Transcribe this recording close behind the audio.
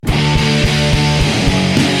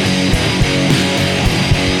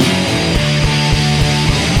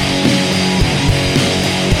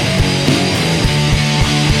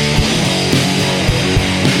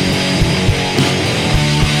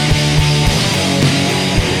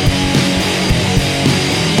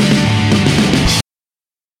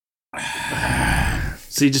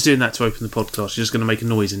So you're just doing that to open the podcast. You're just going to make a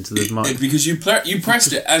noise into the mic. Because you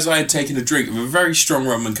pressed it as I had taken a drink of a very strong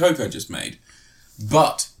rum and coke I just made.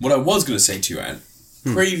 But what I was going to say to you, Ant,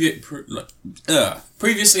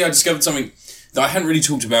 previously I discovered something that I hadn't really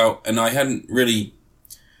talked about, and I didn't really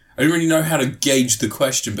know how to gauge the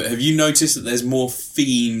question, but have you noticed that there's more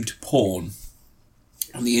themed porn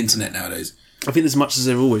on the internet nowadays? I think as much as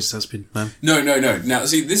there always has been, man. No. Now,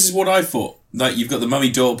 see, this is what I thought. Like, you've got the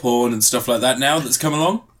mummy doll porn and stuff like that now that's come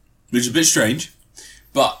along, which is a bit strange.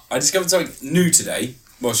 But I discovered something new today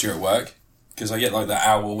whilst you're at work, because I get, like, that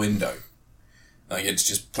hour window. I get to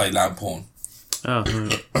just play loud porn. Oh,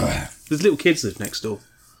 right. There's little kids live next door.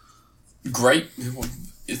 Great.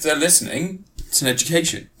 If they're listening, it's an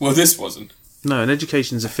education. Well, this wasn't. No, An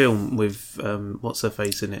Education's a film with, what's her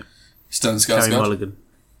face in it? Stellan Carey Skarsgård. Mulligan.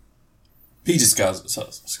 Peter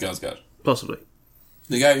Skarsgård. Possibly.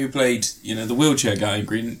 The guy who played, the wheelchair guy in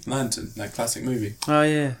Green Lantern, that classic movie. Oh,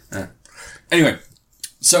 yeah. Anyway,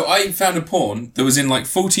 so I found a porn that was in like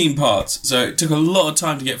 14 parts, so it took a lot of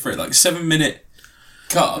time to get through it, like 7-minute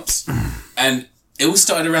cuts, and it all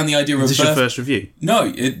started around the idea of... Is this your first review? No,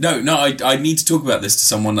 I need to talk about this to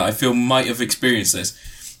someone that I feel might have experienced this.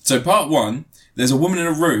 So part 1, there's a woman in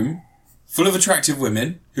a room full of attractive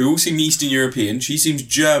women who all seem Eastern European. She seems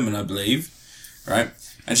German, I believe, right?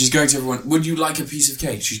 And she's going to everyone, would you like a piece of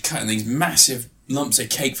cake? She's cutting these massive lumps of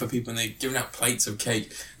cake for people, and they're giving out plates of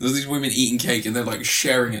cake. There's these women eating cake, and they're like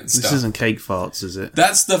sharing it and stuff. This isn't cake farts, is it?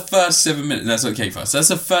 That's the first 7 minutes. That's not cake farts. That's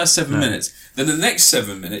the first 7 minutes. Then the next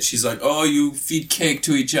 7 minutes, she's like, oh, you feed cake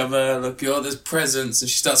to each other. Look, there's presents. And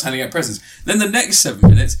she starts handing out presents. Then the next 7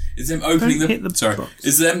 minutes is them opening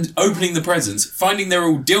is them opening the presents, finding they're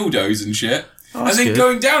all dildos and shit. Oh, and then good.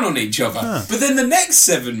 going down on each other. Ah. But then the next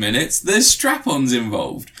 7 minutes, there's strap-ons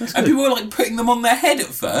involved. That's and good. people are like putting them on their head at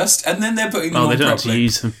first, and then they're putting them on they don't properly. actually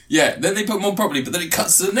use them. Yeah, then they put them on properly, but then it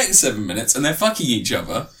cuts to the next 7 minutes, and they're fucking each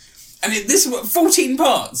other. And this is 14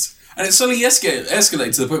 parts. And it slowly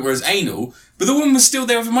escalates to the point where it's anal, but the woman was still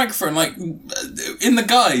there with a microphone, like, in the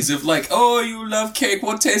guise of like, oh, you love cake,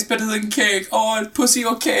 what tastes better than cake? Oh, pussy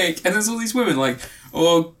or cake? And there's all these women like,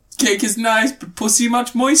 oh, cake is nice, but pussy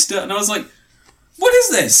much moister. And I was like, what is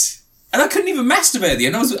this? And I couldn't even masturbate at the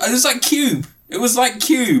end. It was like Cube. It was like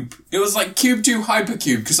Cube. It was like Cube 2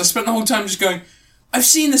 Hypercube, because I spent the whole time just going, I've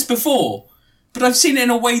seen this before, but I've seen it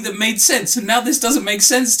in a way that made sense, and now this doesn't make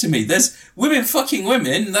sense to me. There's women fucking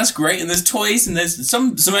women, and that's great, and there's toys, and there's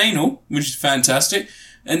some anal, which is fantastic,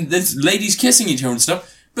 and there's ladies kissing each other and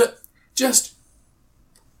stuff, but just...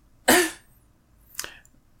 Okay,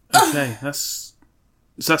 that's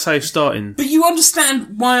how you're starting. But you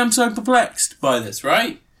understand why I'm so perplexed by this,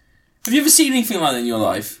 right? Have you ever seen anything like that in your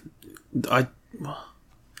life?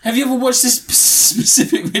 Have you ever watched this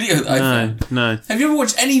specific video that I found? No. Have you ever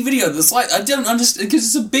watched any video that's like... I don't understand, because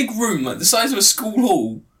it's a big room, like the size of a school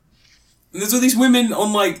hall. And there's all these women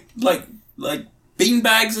on like bean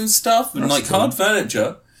bags and stuff, and That's like cool. hard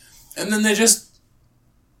furniture. And then they're just...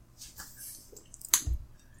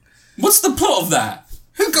 What's the plot of that?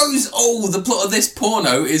 Who goes, oh, the plot of this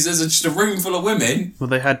porno is there's just a room full of women? Well,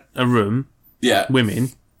 they had a room, Yeah. women,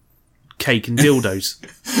 cake and dildos.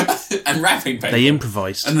 And wrapping paper. They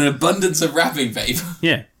improvised. And an abundance of wrapping paper.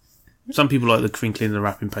 Yeah. Some people like the crinkling of the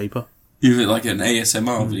wrapping paper. Even like an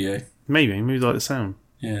ASMR video. Maybe they like the sound.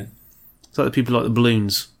 Yeah. It's like the people like the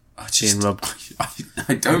balloons being rubbed.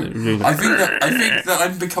 I don't. I think that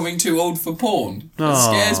I'm becoming too old for porn. That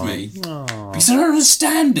scares me because I don't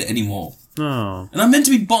understand it anymore. Oh. And I'm meant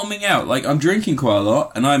to be bottoming out. Like, I'm drinking quite a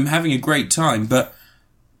lot and I'm having a great time. But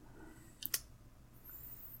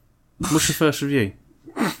What's your first review?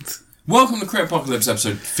 welcome to Crit Apocalypse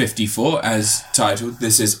episode 54, as titled.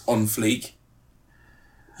 This is On Fleek.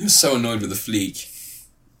 You're so annoyed with the fleek.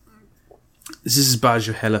 This is as bad as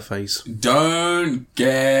your Hella phase. Don't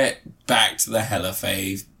get back to the hella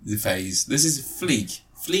phase. This is Fleek.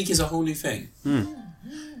 Fleek is a whole new thing.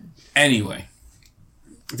 Anyway.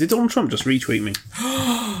 Did Donald Trump just retweet me?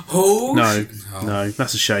 Oh, No,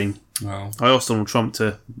 that's a shame. Well, I asked Donald Trump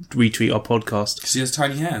to retweet our podcast. because he has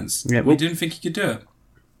tiny hands. Yeah, We well- didn't think he could do it.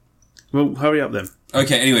 Well, hurry up then.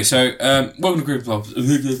 Okay, anyway, so welcome to Crit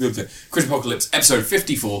Apocalypse episode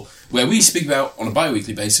 54, where we speak about, on a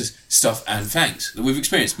bi-weekly basis, stuff and facts that we've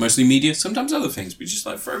experienced. Mostly media, sometimes other things. We just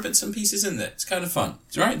like throw bits and pieces in there. It's kind of fun.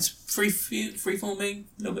 It's alright, it's free-forming,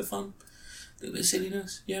 a little bit fun, a little bit of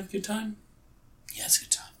silliness. You have a good time? Yeah, it's a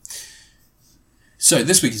good time. So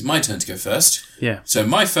this week is my turn to go first. Yeah. So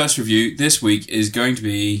my first review this week is going to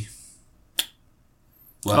be...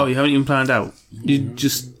 Oh, you haven't even planned out? You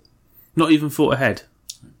just not even thought ahead?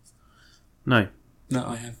 No. No,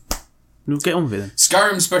 I have. Well, get on with it then.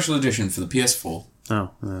 Skyrim Special Edition for the PS4.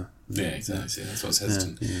 Oh, yeah. Yeah, exactly. See, that's what's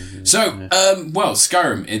hesitant. So,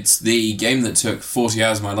 Skyrim, it's the game that took 40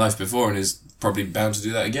 hours of my life before and is probably bound to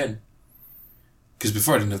do that again. Because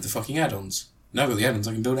before I didn't have the fucking add-ons. Now I've got the add-ons,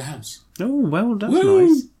 I can build a house. Oh, well, that's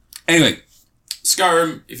nice. Anyway,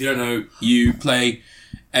 Skyrim, if you don't know, you play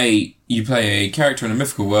a character in a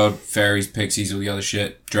mythical world, fairies, pixies, all the other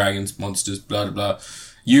shit, dragons, monsters, blah, blah, blah.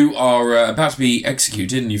 You are about to be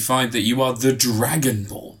executed and you find that you are the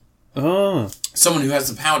Dragonborn. Oh. Someone who has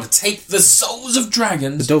the power to take the souls of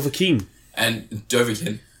dragons. The Dovahkiin. And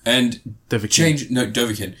Dovahkiin. And Dovahkiin.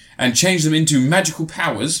 Dovahkiin. And change them into magical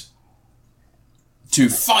powers to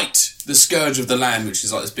fight the Scourge of the Land, which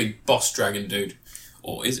is like this big boss dragon dude.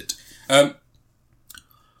 Or is it?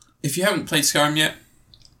 If you haven't played Skyrim yet,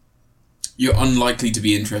 you're unlikely to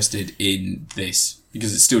be interested in this,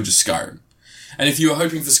 because it's still just Skyrim. And if you are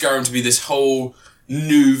hoping for Skyrim to be this whole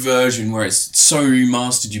new version where it's so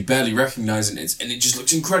remastered you barely recognise it and it just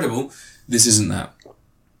looks incredible, this isn't that.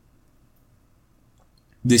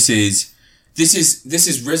 This is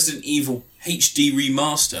Resident Evil HD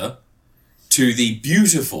remaster to the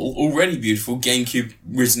already beautiful GameCube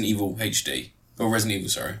Resident Evil HD. Or Resident Evil,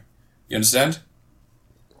 sorry. You understand?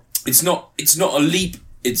 It's not a leap,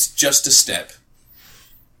 it's just a step.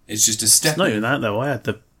 It's just a step. It's not even that though, I had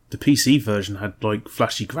the PC version had like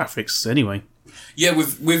flashy graphics anyway. Yeah,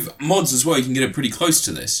 with mods as well, you can get it pretty close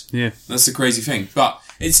to this. Yeah. That's the crazy thing. But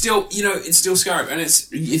it's still, it's still Skyrim. And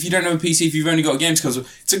if you don't have a PC, if you've only got a games console,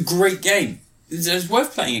 it's a great game. It's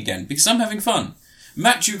worth playing again, because I'm having fun.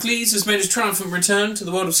 Matt Euclides has made his triumphant return to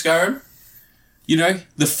the world of Skyrim.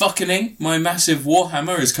 The fuckening, my massive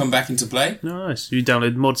Warhammer, has come back into play. Nice. Have you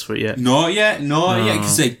downloaded mods for it yet? Not yet,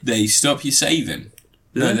 because they stop you saving.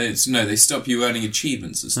 No, they stop you earning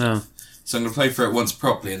achievements and stuff. Oh. So I'm going to play for it once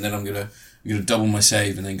properly, and then I'm going to double my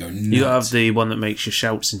save and then go nuts. You have the one that makes your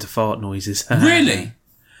shouts into fart noises. Really?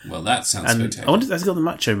 Well, that sounds spectacular. I wonder if that's got the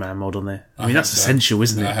Macho Man mod on there. I mean, that's essential,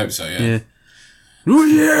 isn't it? I hope so, yeah. Oh,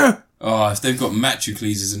 yeah! Oh, if they've got Matt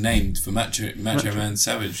Euclides as a name for Macho Man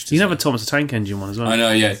Savage. You can have a Thomas the Tank Engine one as well. I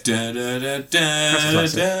know, yeah. Da.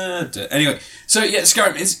 Anyway, so yeah,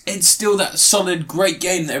 Skyrim, it's still that solid, great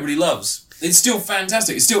game that everybody loves. It's still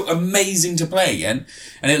fantastic. It's still amazing to play again.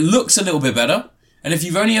 And it looks a little bit better. And if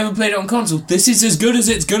you've only ever played it on console, this is as good as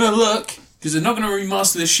it's going to look. Because they're not going to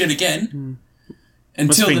remaster this shit again.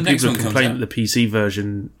 Until the next one comes out. People complain that the PC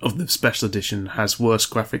version of the special edition has worse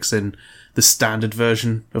graphics than the standard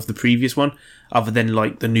version of the previous one, other than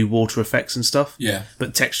like the new water effects and stuff. Yeah.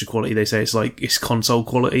 But texture quality, they say it's console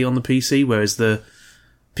quality on the PC, whereas the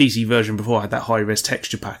PC version before had that high-res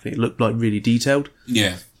texture pack and it looked like really detailed.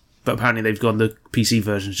 Yeah. But apparently they've gone, the PC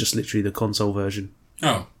version is just literally the console version.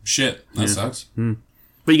 Oh, shit. That sucks. Mm.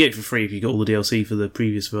 But you get it for free if you got all the DLC for the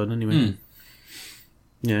previous version anyway. Mm.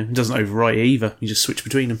 Yeah, it doesn't overwrite either. You just switch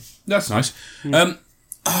between them. That's nice. Yeah.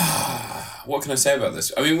 What can I say about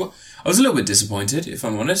this? I mean, I was a little bit disappointed, if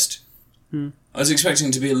I'm honest. I was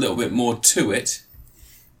expecting to be a little bit more to it.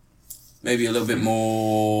 Maybe a little bit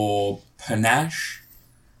more panache.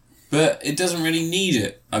 But it doesn't really need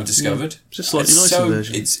it, I've discovered. It's a slightly nicer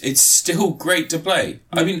version. It's still great to play.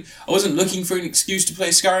 I mean, I wasn't looking for an excuse to play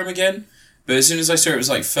Skyrim again, but as soon as I saw it was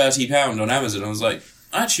like £30 on Amazon, I was like,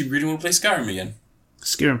 I actually really want to play Skyrim again.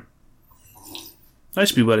 Skyrim. I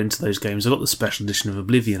used to be well into those games. I got the special edition of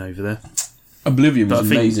Oblivion over there. Oblivion was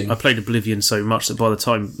amazing. I played Oblivion so much that by the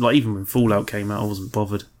time, like even when Fallout came out, I wasn't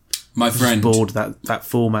bothered. My friend I was bored that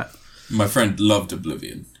format. My friend loved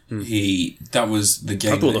Oblivion. That was the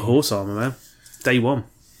game. I bought the horse armor, man. Day one.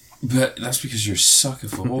 But that's because you're a sucker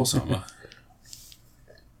for horse armor.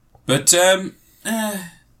 But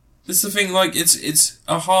that's the thing. Like, it's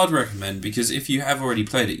a hard recommend because if you have already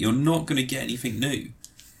played it, you're not going to get anything new.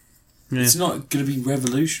 Yeah. It's not going to be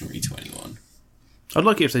revolutionary to anyone. I'd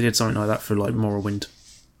like it if they did something like that for like Morrowind.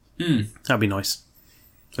 That'd be nice,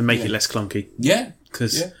 and make it less clunky. Yeah,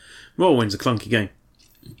 because Morrowind's a clunky game.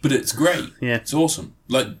 But it's great. Yeah. It's awesome.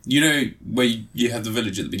 Like, you know where you have the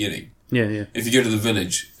village at the beginning? Yeah. If you go to the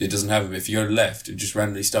village, it doesn't have them. If you go left and just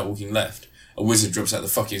randomly start walking left, a wizard drops out the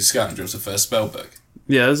fucking sky and drops the first spell book.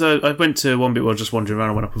 Yeah, I went to one bit where I was just wandering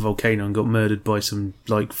around. I went up a volcano and got murdered by some,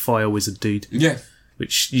 like, fire wizard dude. Yeah.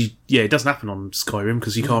 Which, it doesn't happen on Skyrim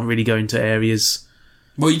because you can't really go into areas...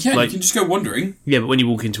 Well, you can. Like, you can just go wandering. Yeah, but when you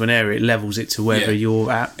walk into an area, it levels it to wherever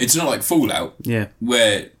you're at. It's not like Fallout. Yeah.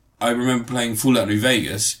 Where I remember playing Fallout New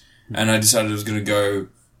Vegas... And I decided I was going to go,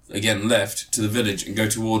 again, left to the village and go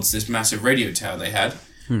towards this massive radio tower they had.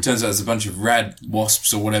 Turns out there's a bunch of rad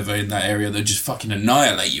wasps or whatever in that area that just fucking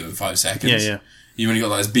annihilate you in 5 seconds. Yeah. You've only got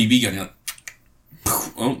like this BB gun, you're like,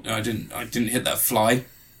 oh, I didn't hit that fly.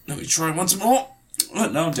 Let me try once more. Oh,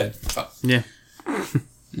 no, I'm dead. Fuck. Yeah.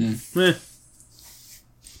 Yeah.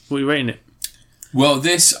 What are you rating it? Well,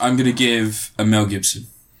 this I'm going to give a Mel Gibson.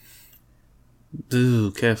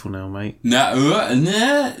 Ooh, careful now, mate. No.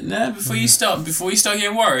 Before you start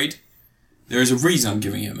getting worried, there is a reason I'm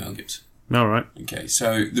giving it a Mel Gibson. All right. Okay,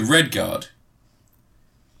 so the Red Guard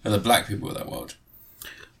are the black people of that world.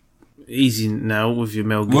 Easy now with your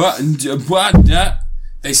Mel Gibson. What?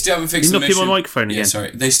 They still haven't fixed the You're not mission. keeping my microphone again. Yeah,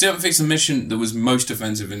 sorry. They still haven't fixed the mission that was most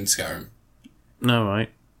offensive in Skyrim. All right.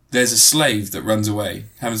 There's a slave that runs away.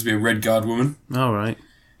 Happens to be a Red Guard woman. All right.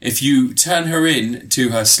 If you turn her in to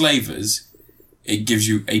her slavers, it gives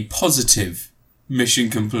you a positive mission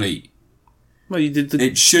complete. Well, you did the...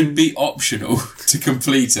 It should be optional to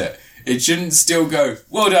complete it. It shouldn't still go,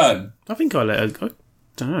 well done. I think I let her go. I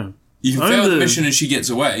don't know. You can fail the mission and she gets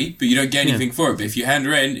away, but you don't get anything for it. But if you hand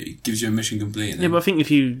her in, it gives you a mission complete. Yeah, but I think if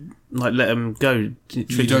you let them go, it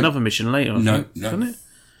triggers another mission later. No. Doesn't it?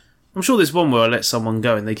 I'm sure there's one where I let someone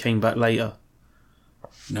go and they came back later.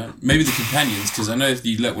 No, maybe the companions, because I know if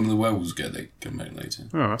you let one of the werewolves go, they come back later.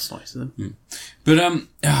 Oh, that's nice of them. But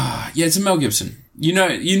yeah, it's a Mel Gibson. You know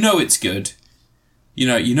it's good. You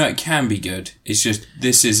know it can be good. It's just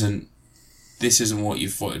this isn't what you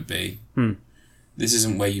thought it'd be. This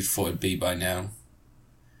isn't where you thought it'd be by now.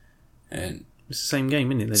 And it's the same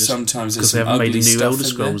game, isn't it? Sometimes there's because they some haven't made ugly a new stuff Elder in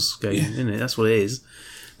Scrolls there. game, isn't it? That's what it is.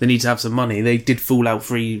 They need to have some money. They did Fallout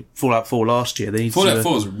 4 last year. They need Fallout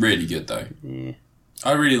 4 is really good though. Yeah.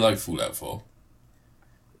 I really like Fallout 4.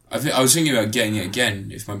 I was thinking about getting it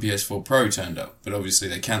again if my PS4 Pro turned up, but obviously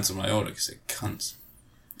they cancelled my order because they're cunts.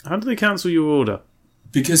 How did they cancel your order?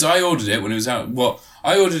 Because I ordered it when it was out. Well,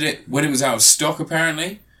 I ordered it when it was out of stock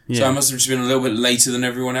apparently. Yeah. So I must have just been a little bit later than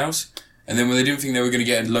everyone else. And then when they didn't think they were going to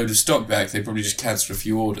get a load of stock back, they probably just cancelled a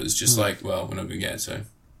few orders. Just like, well, we're not going to get it, so...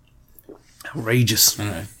 Outrageous. I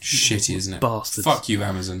know. Shitty, isn't it? Bastards. Fuck you,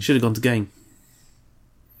 Amazon. Should have gone to game.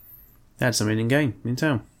 They had something in game, in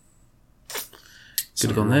town. Could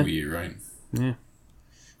have gone there. You, right? Yeah.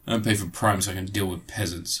 I don't pay for Prime so I can deal with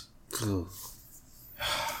peasants. Ugh.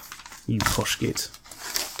 You posh git.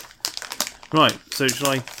 Right, so should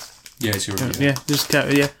I... Yeah, it's your review. Yeah, just...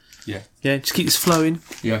 Yeah. Yeah, just keep this flowing.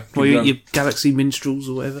 Yeah. While you eat your Galaxy Minstrels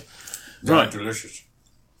or whatever. Right. Delicious.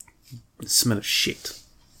 The smell of shit.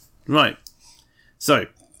 Right. So,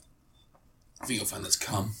 I think you'll find that's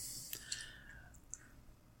cum.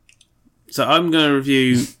 So I'm going to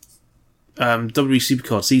review WWE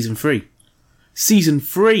Supercard Season 3. Season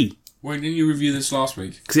 3! Wait, didn't you review this last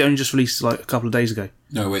week? Because it only just released like a couple of days ago.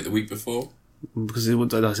 No, wait, the week before? Because it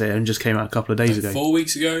only just came out a couple of days ago. 4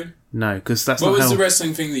 weeks ago? No, because that's what not was how... the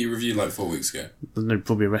wrestling thing that you reviewed like 4 weeks ago?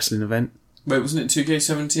 Probably a wrestling event. Wait, wasn't it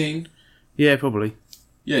 2K17? Yeah, probably.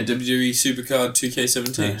 Yeah, WWE Supercard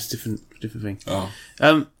 2K17. No, it's different thing. Oh.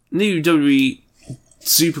 New WWE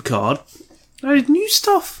Supercard. No, new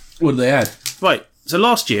stuff. What did they add? Right, so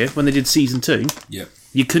last year, when they did Season 2, Yep.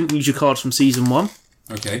 you couldn't use your cards from Season 1.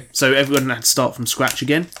 Okay. So everyone had to start from scratch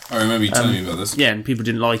again. I remember you telling me about this. Yeah, and people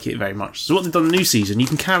didn't like it very much. So what they've done the new season, you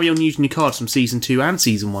can carry on using your cards from Season 2 and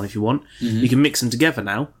Season 1 if you want. Mm-hmm. You can mix them together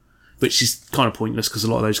now, which is kind of pointless because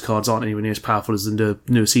a lot of those cards aren't anywhere near as powerful as the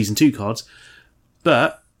newer Season 2 cards.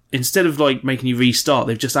 But instead of like making you restart,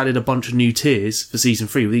 they've just added a bunch of new tiers for Season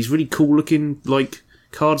 3 with these really cool looking like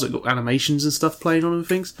cards that got animations and stuff playing on them and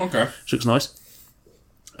things. Okay. Which looks nice.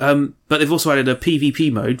 But they've also added a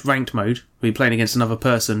PvP mode, ranked mode, where you're playing against another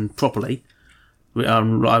person properly.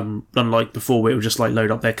 Unlike before, where it would just like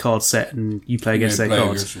load up their card set and you play against their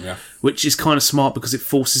cards. Which is kind of smart because it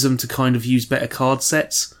forces them to kind of use better card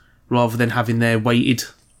sets rather than having their weighted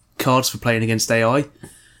cards for playing against AI.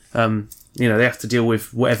 They have to deal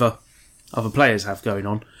with whatever other players have going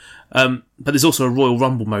on. But there's also a Royal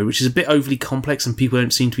Rumble mode, which is a bit overly complex and people don't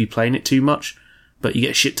seem to be playing it too much. But you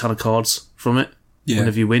get a shit ton of cards from it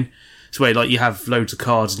whenever you win. So where you have loads of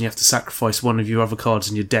cards and you have to sacrifice one of your other cards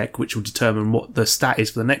in your deck, which will determine what the stat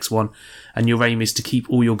is for the next one. And your aim is to keep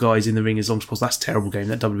all your guys in the ring as long as possible. That's a terrible game,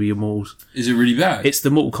 that WWE Immortals. Is it really bad? It's the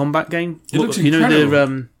Mortal Kombat game. It looks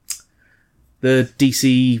incredible. The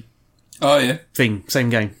DC thing, same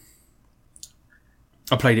game.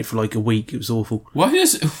 I played it for like a week. It was awful. Why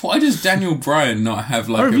does Daniel Bryan not have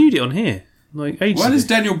like? I reviewed it on here ages Why ago. does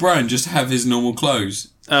Daniel Bryan just have his normal clothes?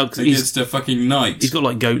 Oh, because against a fucking knight. He's got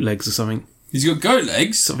like goat legs or something. He's got goat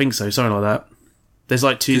legs. I think so, something like that. There's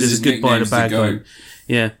like two. There's a good guy and a bad guy.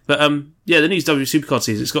 Yeah, but the new WWE Supercard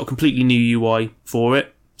season. It's got a completely new UI for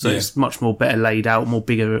it, so it's much more better laid out, more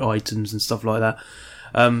bigger items and stuff like that.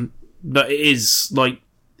 But it is like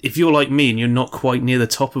if you're like me and you're not quite near the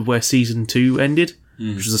top of where Season 2 ended,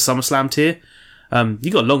 which was a SummerSlam tier,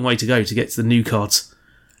 you got a long way to go to get to the new cards.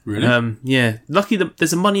 Really? Yeah. Lucky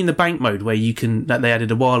there's a money in the bank mode where that they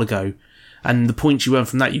added a while ago, and the points you earn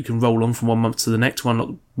from that you can roll on from 1 month to the next to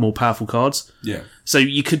unlock more powerful cards. Yeah. So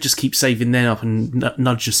you could just keep saving them up and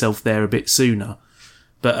nudge yourself there a bit sooner.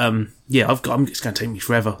 But yeah, it's going to take me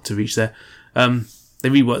forever to reach there. They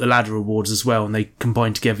reworked the ladder rewards as well, and they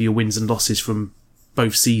combine together your wins and losses from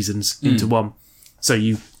both seasons into one. So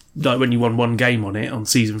you, like when you won one game on it on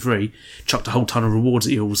season 3, chucked a whole ton of rewards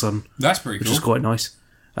at you all of a sudden. That's pretty cool. Which is quite nice.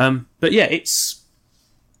 But yeah, it's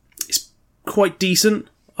quite decent.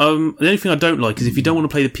 The only thing I don't like is if you don't want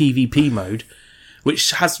to play the PvP mode, which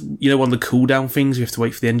has, one of the cooldown things, you have to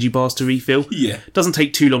wait for the energy bars to refill. Yeah. It doesn't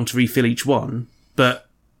take too long to refill each one, but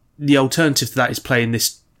the alternative to that is playing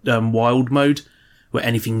this wild mode, where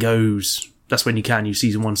anything goes. That's when you can use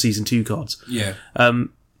Season 1, Season 2 cards. Yeah.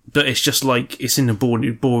 But it's just like, it's in a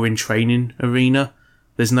boring training arena.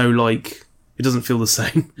 There's no, it doesn't feel the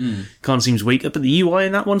same. Kind of seems weak. But the UI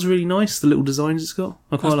in that one's really nice, the little designs it's got.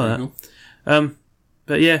 I quite like that. Cool.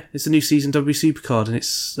 But yeah, it's a new Season W Supercard, and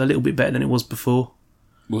it's a little bit better than it was before.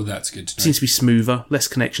 Well, that's good to know. Seems to be smoother, less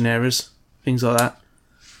connection errors, things like that.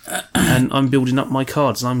 And I'm building up my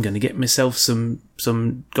cards, and I'm going to get myself some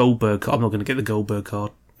Goldberg. I'm not going to get the Goldberg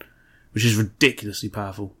card, which is ridiculously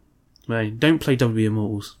powerful. Man, don't play W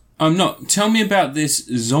Immortals. I'm not. Tell me about this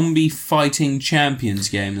zombie fighting champions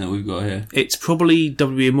game that we've got here. It's probably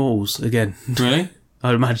W Immortals again. Really?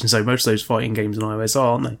 I'd imagine so. Most of those fighting games on iOS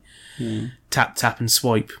are, aren't they? Tap, tap, and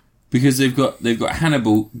swipe. Because they've got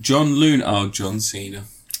Hannibal, John Cena,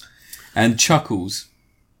 and Chuckles.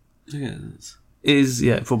 Look at this.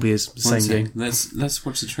 Probably is the same game. Let's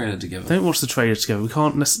watch the trailer together. Don't watch the trailer together. We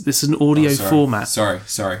can't. This is an audio format. Sorry.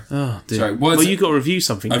 Oh dear. Sorry. Well, you've got to review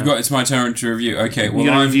something. It's my turn to review. Okay. Well,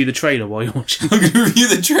 you're going to review the trailer while you're watching. I'm going to review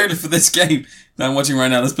the trailer for this game that I'm watching right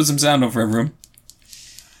now. Let's put some sound on for everyone.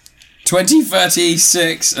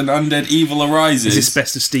 2036, an undead evil arises. Is this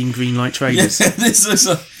best of Steam Greenlight trailers? Yeah, this is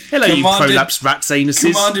a. Hello, you prolapsed rats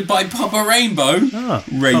anuses. Commanded by Papa Rainbow.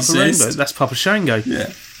 Racist. Papa Rainbow. That's Papa Shango.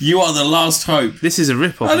 Yeah. You are the last hope. This is a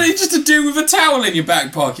rip-off. I know, you're just a dude with a towel in your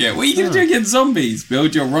back pocket. What are you going to do against zombies?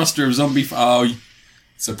 Build your roster of zombie...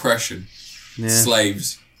 suppression. Yeah.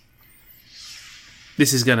 Slaves.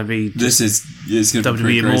 This is going to be... It's going to be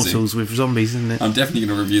WWE Immortals with zombies, isn't it? I'm definitely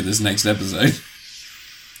going to review this next episode.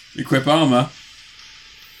 Equip armor.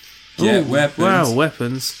 Get weapons. Wow,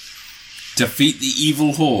 weapons. Defeat the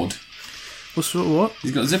evil horde. What?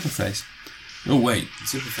 He's got a zipper face. Oh, wait.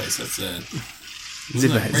 Zipper face, that's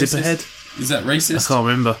Zipperhead? Is that racist? I can't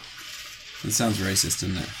remember. It sounds racist,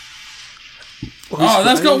 doesn't it?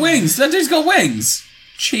 That's got wings! That dude's got wings!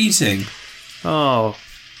 Cheating. Oh.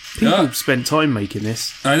 People spent time making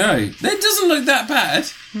this. I know. It doesn't look that bad.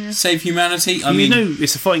 Yeah. Save humanity. I mean,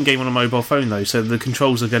 it's a fighting game on a mobile phone, though, so the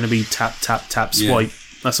controls are going to be tap, tap, tap, swipe. Yeah.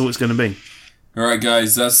 That's all it's going to be. Alright,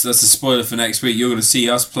 guys, that's a spoiler for next week. You're going to see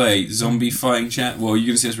us play Zombie Fighting Chat. Well, you're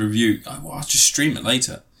going to see us review. I'll just stream it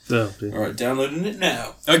later. Oh, dear. Alright, downloading it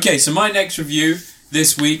now. Okay, so my next review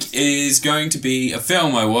this week is going to be a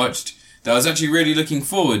film I watched that I was actually really looking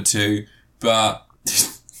forward to, but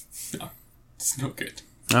no, it's not good.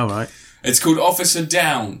 Alright. It's called Officer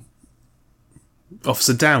Down.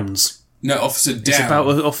 Officer Downs? No, Officer Down. It's about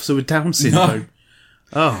an officer with Down syndrome. No.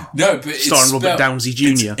 Oh. No, but it's starring Robert Downsy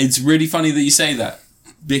Jr. It's really funny that you say that,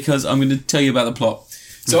 because I'm going to tell you about the plot.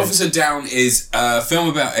 So Officer Down is a film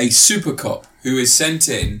about a super cop who is sent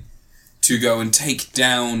in to go and take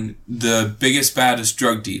down the biggest, baddest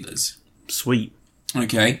drug dealers. Sweet.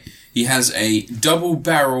 Okay. He has a double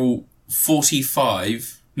barrel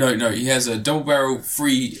 45. No, he has a double barrel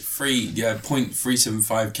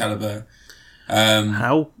 .375 caliber.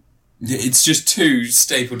 How? It's just two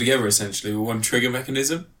stapled together essentially with one trigger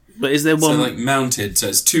mechanism. But is there one? So mounted, so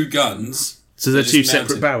it's two guns. So they're two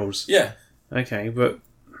separate barrels? Yeah. Okay, but...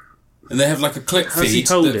 And they have a clip feed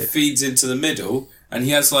that feeds into the middle, and he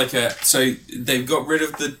has so they've got rid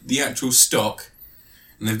of the actual stock,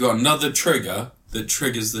 and they've got another trigger that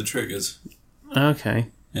triggers the triggers. Okay.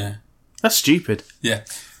 Yeah. That's stupid. Yeah.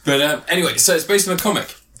 But anyway, so it's based on a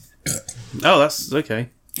comic. Oh, that's okay.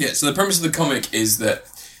 Yeah, so the premise of the comic is that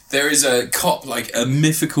there is a cop, a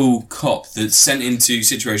mythical cop that's sent into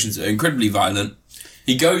situations that are incredibly violent.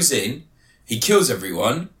 He goes in, he kills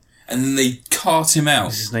everyone, and then they cart him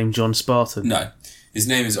out. Is his name John Spartan? No. His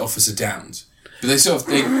name is Officer Downs. But they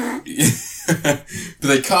but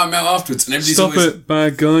they cart him out afterwards, and everybody's Stop it,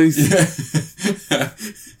 bad guys. Yeah.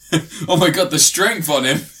 Oh my god, the strength on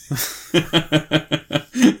him.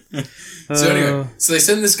 So anyway, so they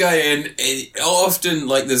send this guy in. Often,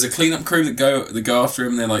 there's a cleanup crew that go after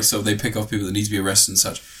him. They're they pick off people that need to be arrested and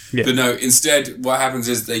such. Yeah. But no, instead, what happens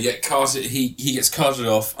is they get carted. He gets carted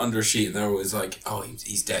off under a sheet, and they're always like, "Oh,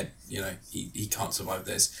 he's dead. You know, he can't survive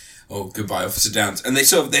this." Oh, goodbye, Officer Downs. And they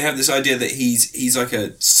have this idea that he's like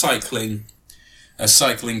a cycling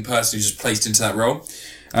person who's just placed into that role.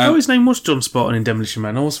 His name was John Spartan in Demolition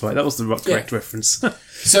Man. I was right. That was the correct reference.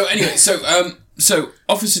 So anyway, so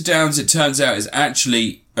Officer Downs, it turns out, is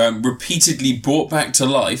actually repeatedly brought back to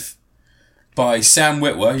life by Sam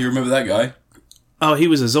Witwer. You remember that guy? Oh, he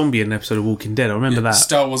was a zombie in an episode of Walking Dead. I remember that.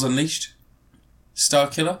 Star Wars Unleashed. Star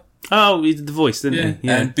Killer. Oh, he did the voice, didn't he?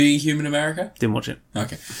 Yeah. And Being Human America. Didn't watch it.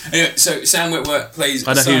 Okay. Anyway, so Sam Witwer plays...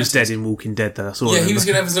 I know he was dead in Walking Dead, though. That's all he was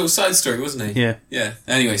going to have his little side story, wasn't he? Yeah. Yeah.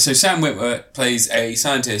 Anyway, so Sam Witwer plays a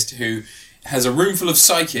scientist who has a room full of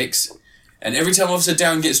psychics, and every time Officer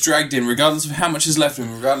Down gets dragged in, regardless of how much is left of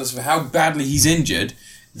him, regardless of how badly he's injured,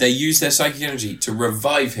 they use their psychic energy to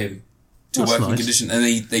revive him to working condition, and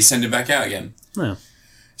they send him back out again. Yeah.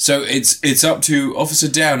 So it's up to Officer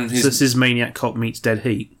Down and his... So this is Maniac Cop meets Dead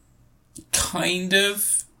Heat. Kind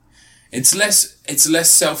of. It's less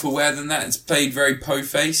self-aware than that. It's played very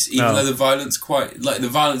po-faced, even though the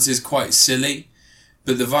violence is quite silly.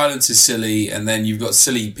 But the violence is silly, and then you've got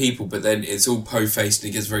silly people, but then it's all po-faced and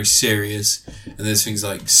it gets very serious. And there's things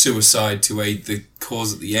like suicide to aid the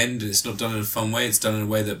cause at the end, and it's not done in a fun way. It's done in a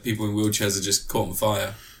way that people in wheelchairs are just caught on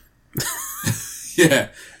fire. Yeah.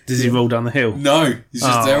 Does he roll down the hill? No.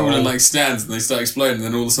 They're all in like stands and they start exploding, and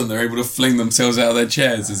then all of a sudden they're able to fling themselves out of their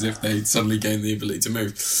chairs as if they suddenly gain the ability to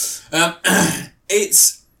move.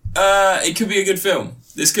 It could be a good film.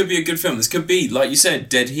 This could be a good film. This could be, like you said,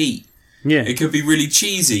 Dead Heat. Yeah. It could be really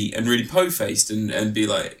cheesy and really po-faced and be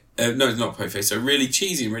like... no, it's not po-faced. So really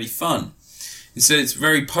cheesy and really fun. Instead, it's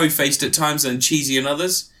very po-faced at times and cheesy in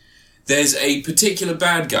others. There's a particular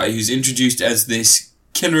bad guy who's introduced as this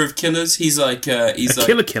killer of killers. He's like...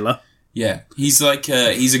 killer? Yeah. He's like...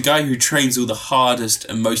 he's a guy who trains all the hardest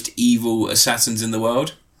and most evil assassins in the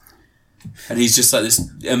world. And he's just like this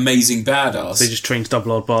amazing badass. They just trains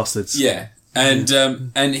double-odd bastards. Yeah.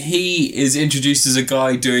 And he is introduced as a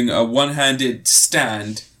guy doing a one-handed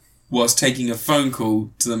stand whilst taking a phone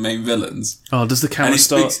call to the main villains. Oh, does the camera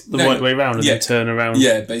start the right way around and then turn around?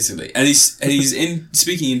 Yeah, basically. And he's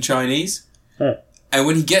speaking in Chinese. Oh. And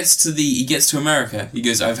when he gets to America, he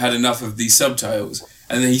goes, "I've had enough of these subtitles."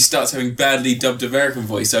 And then he starts having badly dubbed American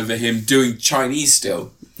voice over him doing Chinese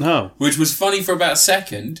still. Oh. Which was funny for about a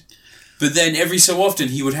second, but then every so often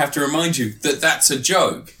he would have to remind you that that's a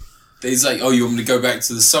joke. He's like, "Oh, you want me to go back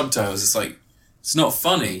to the subtitles?" It's like, it's not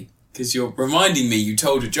funny, because you're reminding me you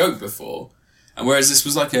told a joke before. And whereas this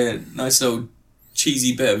was like a nice little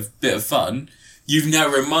cheesy bit of fun, you've now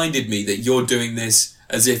reminded me that you're doing this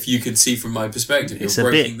as if you can see from my perspective. It's you're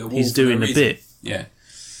a breaking bit. the wall. He's doing a bit. Yeah.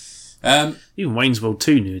 Even Wayne's World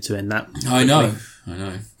 2 knew to end that. I know.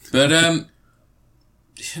 But,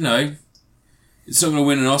 you know, it's not going to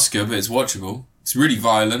win an Oscar, but it's watchable. It's really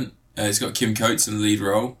violent. It's got Kim Coates in the lead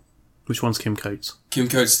role. Which one's Kim Coates? Kim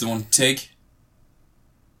Coates is the one, Tig,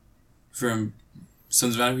 from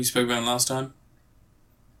Sons of Anarchy, we spoke about last time.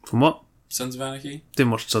 From what? Sons of Anarchy?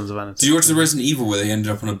 Didn't watch Sons of Anarchy. Did you watch the Resident Evil where they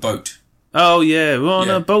ended up on a boat? Oh, yeah. We're on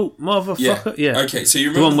a boat, motherfucker. Yeah. Okay, so you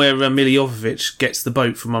remember... The one where Mila Jovovich gets the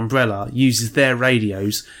boat from Umbrella, uses their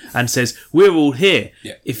radios, and says, "We're all here.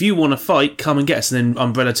 Yeah. If you want to fight, come and get us." And then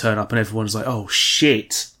Umbrella turn up and everyone's like, "Oh,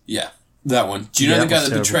 shit." Yeah, that one. Do you know the guy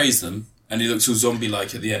that betrays them and he looks all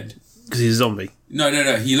zombie-like at the end? Because he's a zombie. No.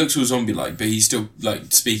 He looks all zombie-like, but he's still,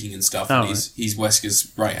 like, speaking and stuff, and he's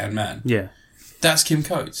Wesker's right-hand man. Yeah. That's Kim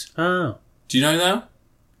Coates. Oh. Do you know that?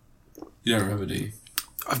 You don't remember, do you?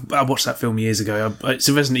 I watched that film years ago. It's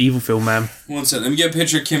a Resident Evil film, man. One second, let me get a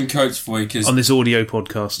picture of Kim Coates for you. Cause, on this audio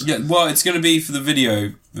podcast. Yeah, well, it's going to be for the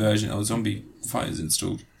video version. Oh, Zombie Fighters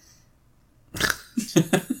installed.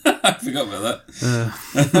 I forgot about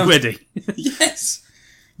that. Ready?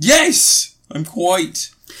 Yes! I'm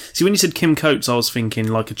quite... See, when you said Kim Coates, I was thinking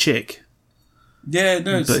like a chick. Yeah,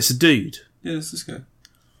 no. But it's a dude. Yeah, it's this guy.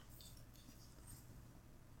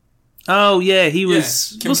 Oh, yeah, he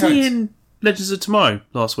was... Kim wasn't Coates. he in Legends of Tomorrow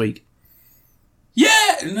last week?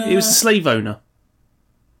 Yeah! No. He was the slave owner.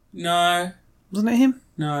 No. Wasn't it him?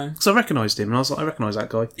 No. Because I recognised him, and I was like, I recognise that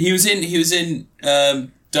guy. He was in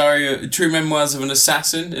True Memoirs of an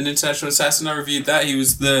Assassin, an International Assassin. I reviewed that. He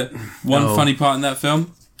was the one funny part in that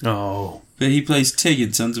film. Oh. But he plays Tig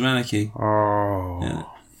in Sons of Anarchy. Oh. Yeah.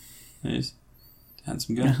 He's a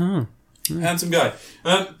handsome guy. Uh-huh. Handsome guy.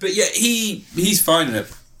 But yeah, he's fine in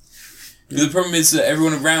it. But the problem is that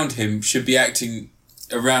everyone around him should be acting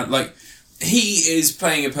around... Like, he is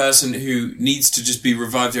playing a person who needs to just be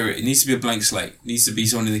revived. It needs to be a blank slate. It needs to be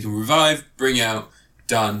someone that can revive, bring out,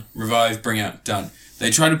 done. Revive, bring out, done. They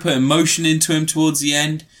try to put emotion into him towards the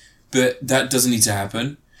end, but that doesn't need to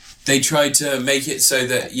happen. They tried to make it so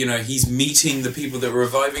that, you know, he's meeting the people that are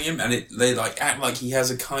reviving him, and they like act like he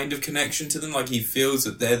has a kind of connection to them, like he feels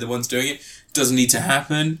that they're the ones doing it. Doesn't need to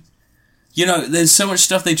happen. You know, there's so much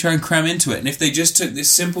stuff they try and cram into it, and if they just took this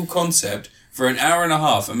simple concept for an hour and a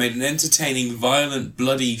half and made an entertaining, violent,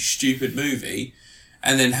 bloody, stupid movie,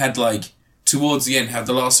 and then had, like, towards the end, have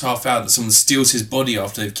the last half hour that someone steals his body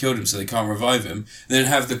after they've killed him so they can't revive him, and then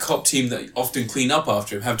have the cop team that often clean up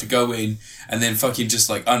after him have to go in and then fucking just,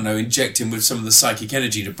 like, I don't know, inject him with some of the psychic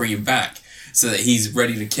energy to bring him back so that he's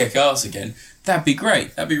ready to kick ass again. That'd be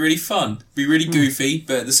great. That'd be really fun. Be really goofy,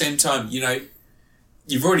 but at the same time, you know,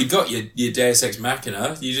 you've already got your Deus Ex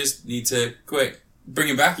Machina. You just need to, quick, bring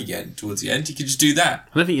him back again towards the end. You could just do that.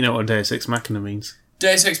 I don't think you know what Deus Ex Machina means.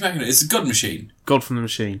 Deus Ex Machina, it's a God machine. God from the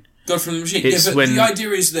machine. God from the machine. It's yeah, but when the idea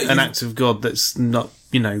is that an act of God that's not,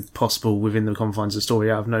 you know, possible within the confines of the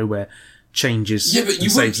story out of nowhere changes. Yeah, but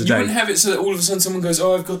and saves the day. You wouldn't have it so that all of a sudden someone goes,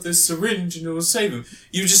 "Oh, I've got this syringe and it will save him."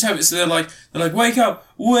 You would just have it so they're like, wake up,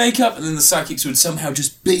 and then the psychics would somehow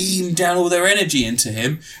just beam down all their energy into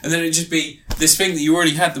him, and then it'd just be this thing that you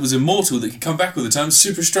already had that was immortal that could come back all the time,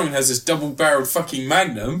 super strong, and has this double-barreled fucking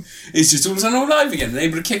magnum. It's just all of a sudden alive again and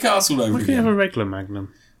able to kick ass all over Why can't you again. have a regular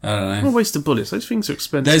magnum? I don't know. What a waste of bullets. Those things are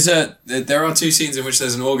expensive. There are 2 scenes in which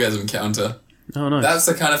there's an orgasm counter. Oh, nice. That's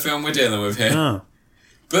the kind of film we're dealing with here. Oh.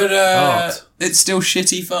 But Art. it's still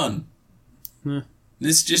shitty fun. Yeah.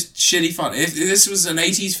 It's just shitty fun. If this was an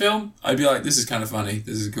 80s film, I'd be like, this is kind of funny.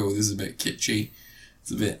 This is cool. This is a bit kitschy. It's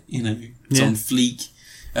a bit, you know, it's on fleek.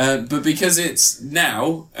 But because it's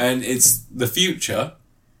now, and it's the future,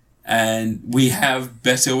 and we have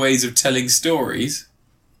better ways of telling stories,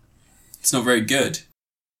 it's not very good.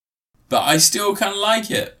 But I still kind of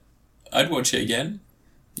like it. I'd watch it again.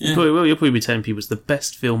 Yeah. You'll probably be telling people it's the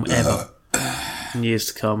best film ever in years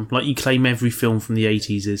to come. Like you claim every film from the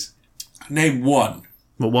 80s is. Name one.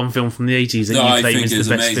 What, one film from the 80s that you claim is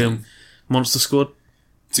the best film? Monster Squad?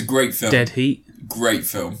 It's a great film. Dead Heat? Great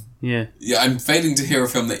film. Yeah. Yeah, I'm failing to hear a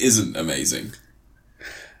film that isn't amazing.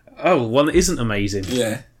 Oh, one that isn't amazing?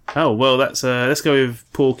 Yeah. Oh, well, let's go with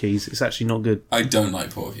Porky's. It's actually not good. I don't like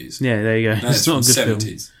Porky's. Yeah, there you go. No, it's not a good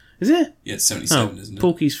 70s. film. Is it? Yeah, it's 77, isn't it?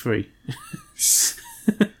 Porky's free.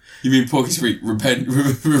 You mean Porky's free?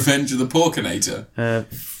 Revenge of the Porkinator?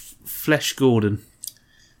 Flesh Gordon.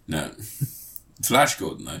 No. Flash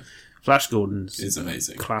Gordon, though. Flash Gordon's is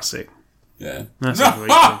amazing. Classic. Yeah. That's a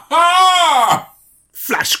great film.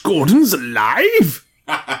 Flash Gordon's alive!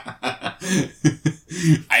 I'm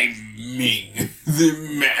Ming,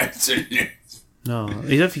 the Merciless. No,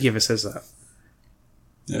 you don't think he ever says that.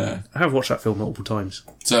 Yeah. I have watched that film multiple times.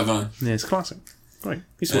 So have I. Yeah, it's classic. Great. I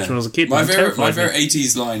used to watch when I was a kid. My favourite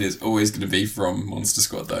 80s line is always going to be from Monster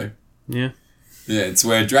Squad, though. Yeah. Yeah, it's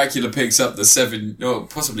where Dracula picks up the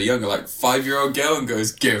possibly younger, like 5-year-old girl and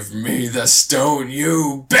goes, "Give me the stone,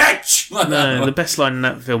 you bitch!" Like No, the best line in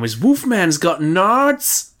that film is, "Wolfman's got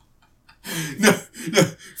nards." No,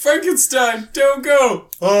 Frankenstein, don't go.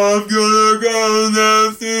 I'm gonna go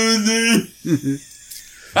down to the...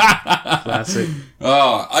 Classic.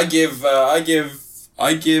 Oh, I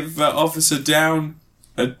give Officer Down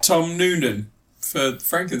a Tom Noonan for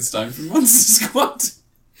Frankenstein from Monster Squad.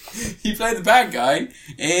 He played the bad guy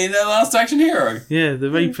in Last Action Hero. Yeah, the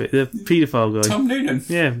paedophile guy. Tom Noonan.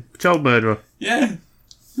 Yeah, child murderer. Yeah.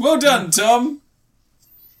 Well done, Tom.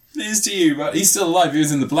 Here's to you, but he's still alive. He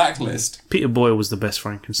was in the blacklist. Peter Boyle was the best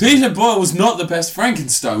Frankenstein. Peter Boyle was not the best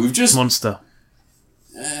Frankenstein. We've just... Monster.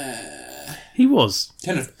 He was.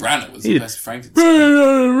 Kenneth Branagh was the best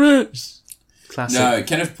Frankenstein. Classic. No,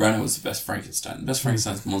 Kenneth Branagh was the best Frankenstein. The best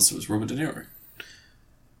Frankenstein's monster was Robert De Niro.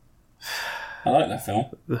 I like that film.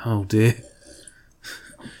 Oh dear.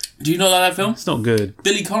 Do you not like that film? It's not good.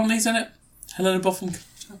 Billy Connolly's in it. Helena Bonham.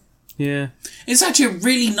 Yeah. It's actually a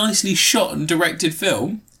really nicely shot and directed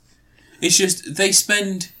film. It's just they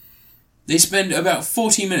spend about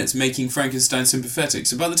 40 minutes making Frankenstein sympathetic.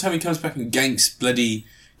 So by the time he comes back and ganks bloody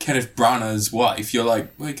Kenneth Branagh's wife, you're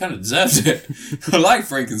like, well, he kind of deserved it. I like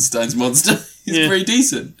Frankenstein's monster. He's pretty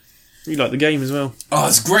decent. You like the game as well. Oh,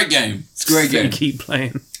 it's a great game. It's a great game. Keep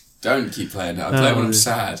playing. Don't keep playing it. I play it when I'm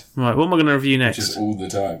sad. Right, what am I going to review next? Just all the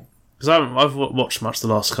time. Because I've watched much the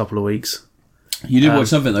last couple of weeks. You did watch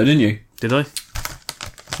something though, didn't you? Did I?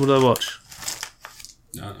 What did I watch?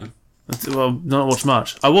 No. Well, not watched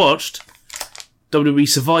much. I watched WWE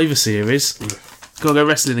Survivor Series. Gotta go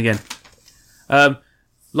wrestling again.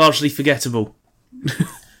 Largely forgettable.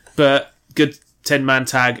 But good 10-man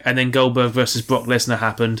tag, and then Goldberg versus Brock Lesnar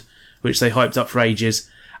happened, which they hyped up for ages,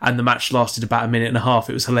 and the match lasted about a minute and a half.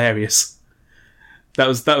 It was hilarious. That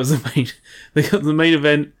was the main. They got the main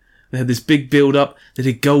event. They had this big build-up. They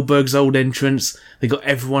did Goldberg's old entrance. They got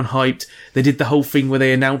everyone hyped. They did the whole thing where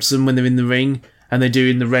they announce them when they're in the ring. And they do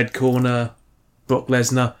in the red corner, Brock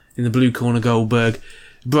Lesnar. In the blue corner, Goldberg.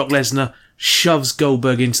 Brock Lesnar shoves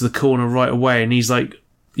Goldberg into the corner right away. And he's like,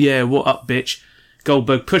 yeah, what up, bitch?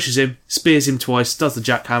 Goldberg pushes him, spears him twice, does the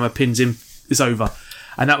jackhammer, pins him. It's over.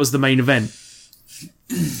 And that was the main event.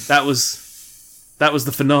 That was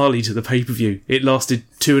the finale to the pay-per-view. It lasted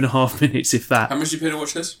 2.5 minutes, if that. How much did you pay to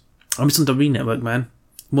watch this? I'm just on WWE Network, man.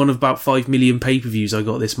 One of about 5 million pay-per-views I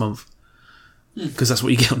got this month. Because that's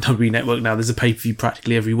what you get on WWE Network now. There's a pay-per-view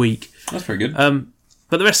practically every week. That's pretty good.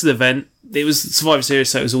 But the rest of the event, it was Survivor Series,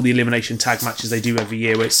 so it was all the elimination tag matches they do every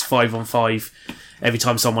year, where it's 5-on-5. Every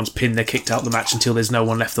time someone's pinned, they're kicked out of the match until there's no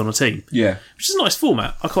one left on a team. Yeah. Which is a nice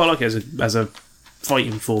format. I quite like it as a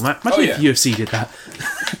fighting format. Imagine if UFC did that.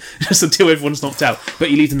 Just until everyone's knocked out.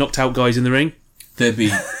 But you leave the knocked out guys in the ring. There'd be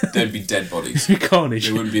dead bodies. Carnage.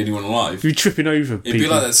 There wouldn't be anyone alive. You'd be tripping over people. It'd be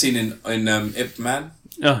like that scene in Ip Man.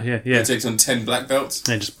 Oh, yeah. He takes on 10 black belts.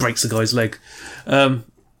 And just breaks the guy's leg.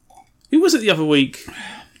 Who was it the other week?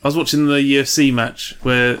 I was watching the UFC match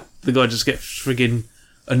where the guy just gets friggin'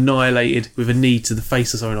 annihilated with a knee to the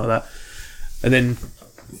face or something like that. And then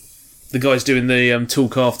the guy's doing the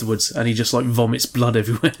talk afterwards and he just like vomits blood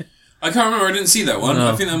everywhere. I can't remember, I didn't see that one.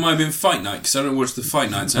 I think that might have been Fight Night, because I don't watch the Fight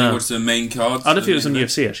Nights, I watch the main cards. I don't think it was on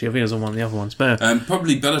UFC actually, I think it was on one of the other ones. But,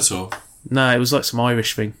 probably Bellator. No, it was like some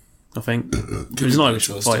Irish thing, I think. It was an Irish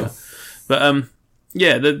fighter. But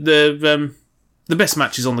yeah, the best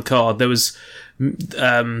matches on the card, there was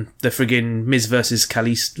the friggin' Miz versus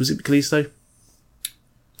Kalisto. Was it Kalisto?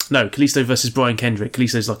 No, Kalisto versus Brian Kendrick.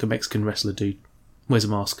 Kalisto's like a Mexican wrestler dude. Wears a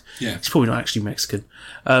mask. Yeah. He's probably not actually Mexican.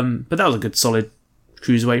 But that was a good, solid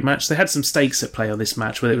cruiserweight match. They had some stakes at play on this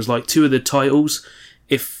match, where it was like 2 of the titles,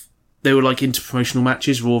 if they were like interpromotional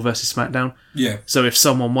matches, Raw versus SmackDown. Yeah. So if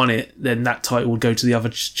someone won it, then that title would go to the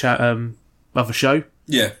other show.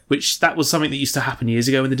 Yeah. Which, that was something that used to happen years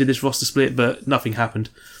ago when they did this roster split, but nothing happened.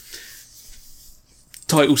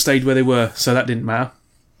 Titles stayed where they were, so that didn't matter.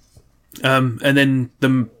 And then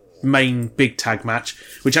the main big tag match,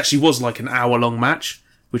 which actually was like an hour-long match,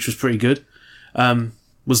 which was pretty good,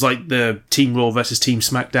 was like the Team Raw versus Team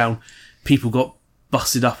SmackDown. People got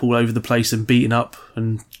busted up all over the place and beaten up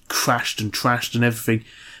and crashed and trashed and everything.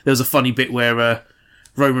 There was a funny bit where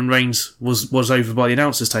Roman Reigns was over by the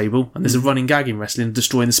announcers table, and there's a running gag in wrestling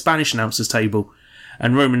destroying the Spanish announcers table.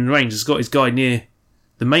 And Roman Reigns has got his guy near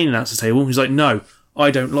the main announcers table. He's like, no,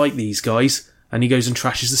 I don't like these guys. And he goes and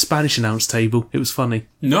trashes the Spanish announce table. It was funny.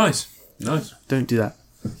 Nice. Don't do that.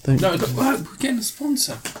 We're getting a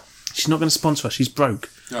sponsor. She's not going to sponsor us. She's broke.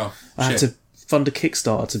 Oh, I had to fund a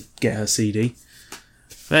Kickstarter to get her CD.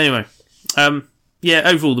 But anyway, yeah,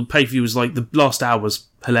 overall the pay-per-view was like, the last hour was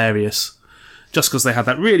hilarious. Just because they had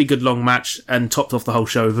that really good long match and topped off the whole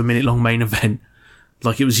show with a minute-long main event.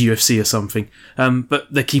 Like it was UFC or something. But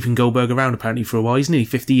they're keeping Goldberg around apparently for a while. He's nearly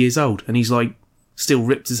 50 years old and he's like still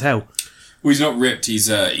ripped as hell. Well, he's not ripped, he's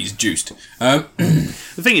juiced. The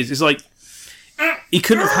thing is, it's like, he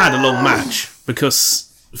couldn't have had a long match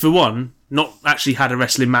because, for one, not actually had a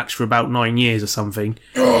wrestling match for about 9 years or something.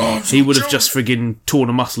 He would have just friggin' torn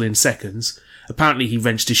a muscle in seconds. Apparently he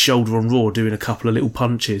wrenched his shoulder on Raw doing a couple of little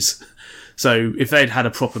punches. So if they'd had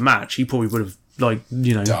a proper match, he probably would have, like,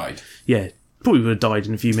 you know... died. Yeah, probably would have died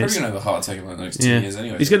in a few minutes. He's probably going to have a heart attack in like the next 2 years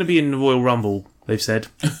anyway. He's going to be in the Royal Rumble, they've said,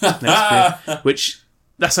 next year. Which,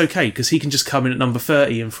 that's okay, because he can just come in at number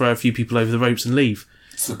 30 and throw a few people over the ropes and leave.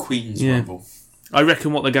 It's the Queen's Rumble. I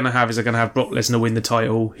reckon what they're going to have is they're going to have Brock Lesnar win the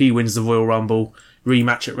title, he wins the Royal Rumble,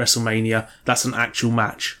 rematch at WrestleMania. That's an actual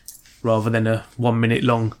match, rather than a 1 minute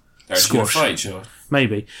long squash. Fight, sure.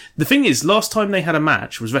 Maybe. The thing is, last time they had a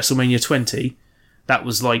match was WrestleMania 20. That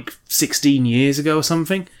was like 16 years ago or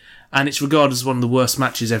something. And it's regarded as one of the worst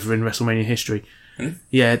matches ever in WrestleMania history. Really?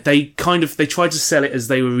 Yeah, they tried to sell it as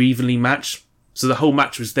they were evenly matched. So the whole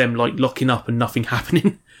match was them like locking up and nothing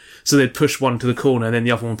happening. So they'd push one to the corner and then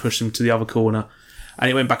the other one pushed them to the other corner. And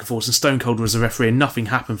it went back and forth, and Stone Cold was the referee, and nothing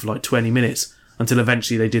happened for like 20 minutes until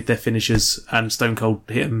eventually they did their finishers and Stone Cold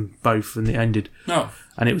hit them both and it ended. Oh.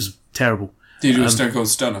 And it was terrible. Did he do a Stone Cold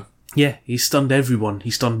Stunner? Yeah, he stunned everyone.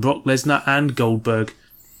 He stunned Brock Lesnar and Goldberg.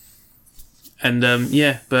 And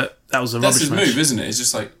yeah, but that was a rubbish match. That's his move, isn't it? It's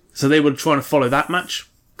just like... So they were trying to follow that match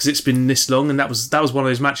because it's been this long, and that was one of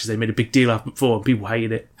those matches they made a big deal of before and people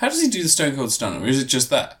hated it. How does he do the Stone Cold Stunner? Or is it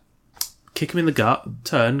just that? Kick them in the gut,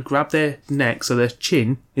 turn, grab their neck so their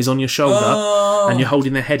chin is on your shoulder and you're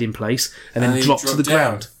holding their head in place, and then drop to the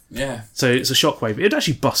ground. Yeah. So it's a shockwave. It'd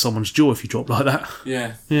actually bust someone's jaw if you dropped like that.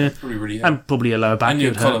 Yeah. Yeah. Probably really hurt. And probably a lower back. And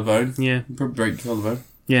your collarbone. Yeah. Probably break your collarbone.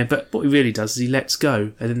 Yeah, but what he really does is he lets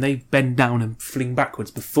go, and then they bend down and fling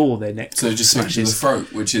backwards before their neck So it just takes to the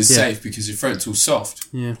throat, which is safe because your throat's all soft.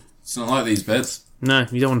 Yeah. It's not like these beds. No,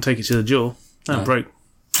 you don't want to take it to the jaw. That broke.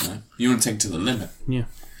 No. You want to take it to the limit. Yeah.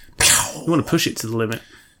 You want to push it to the limit.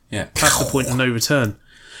 Yeah. That's the point of no return.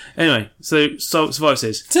 Anyway, so Survivor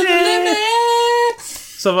Series. To the limit!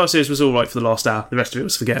 Survivor Series was alright for the last hour. The rest of it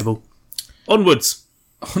was forgettable. Onwards.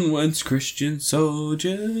 Onwards, Christian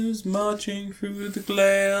soldiers marching through the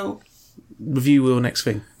glare. Review your next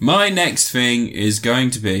thing. My next thing is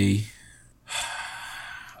going to be...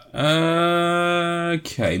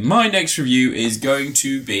 Okay, my next review is going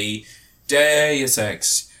to be Deus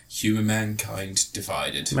Ex Human Mankind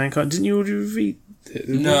Divided. Mankind, didn't you already review it?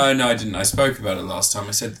 No, I didn't. I spoke about it last time.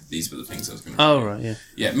 I said that these were the things I was going to Oh, right, yeah.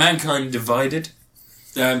 Yeah, Mankind Divided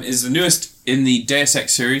is the newest in the Deus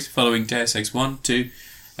Ex series, following Deus Ex 1, 2,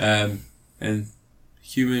 and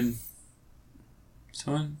Human...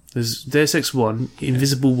 Someone? There's Deus Ex 1,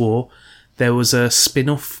 Invisible War. There was a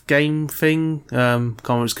spin-off game thing. Can't remember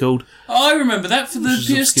what it's called. Oh, I remember that for the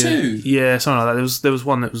PS2. Yeah, something like that. There was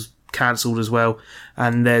one that was cancelled as well.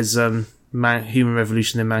 And there's Human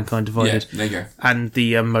Revolution, then Mankind Divided. Yeah, there you go. And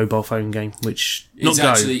the mobile phone game, which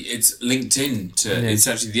it's linked in to. Yeah. It's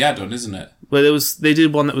actually the add-on, isn't it? Well, they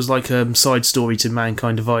did one that was like a side story to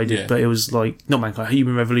Mankind Divided, but it was like not Mankind,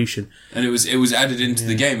 Human Revolution, and it was added into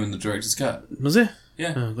the game in the director's cut. Was it?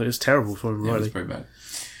 Yeah, but it was terrible for him. Yeah, it was very bad.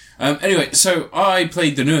 Anyway, so I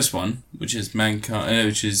played the newest one, which is Mankind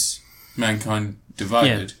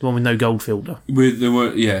Divided. Yeah, the one with no gold filter. With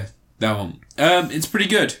the that one. It's pretty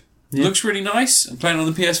good. Yeah. Looks really nice. I'm playing on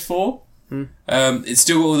the PS4. It's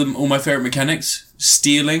still all my favourite mechanics: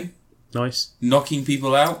 stealing, nice, knocking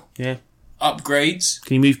people out, upgrades.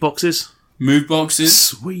 Can you move boxes? Move boxes.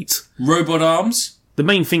 Sweet. Robot arms. The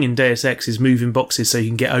main thing in Deus Ex is moving boxes so you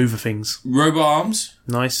can get over things. Robot arms.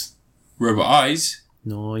 Nice. Robot eyes.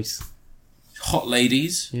 Nice. Hot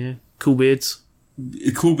ladies. Yeah. Cool beards.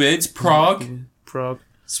 Cool beards. Prague. Yeah. Prague.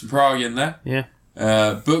 Some Prague in there. Yeah.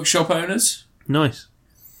 Bookshop owners. Nice.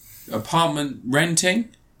 Apartment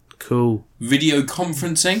renting. Cool. Video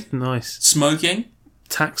conferencing. Nice. Smoking.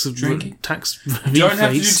 Tax of drinking. Tax. Don't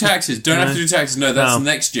have to do taxes. Don't have to do taxes. No, that's the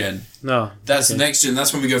next gen. No. That's the next gen.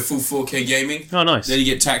 That's when we go full 4K gaming. Oh, nice. Then you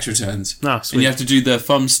get tax returns. No, sweet. And you have to do the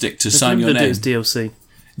thumb stick to sign your name. It's DLC.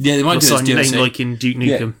 Yeah, they might do sign your DLC. name like in Duke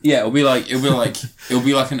Nukem. Yeah, it'll be like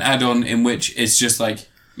an add-on in which it's just like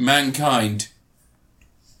Mankind,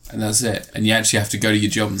 and that's it. And you actually have to go to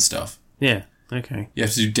your job and stuff. Yeah. Okay. You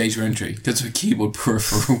have to do data entry. That's a keyboard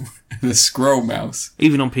peripheral and a scroll mouse.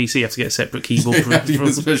 Even on PC, you have to get a separate keyboard peripheral.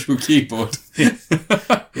 A special keyboard. Yeah,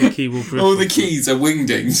 keyboard peripheral. All the keys are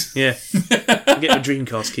wingdings. Yeah. Get a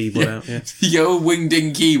Dreamcast keyboard out. Yeah. You get all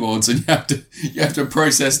wingding keyboards, and you have to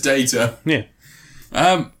process data. Yeah.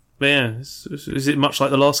 But yeah, is it much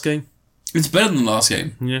like the last game? It's better than the last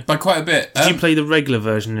game. Yeah. By quite a bit. Did you play the regular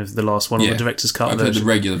version of the last one or the director's cut version? I played the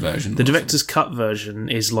regular version. The director's cut version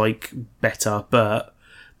is like better, but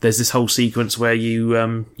there's this whole sequence where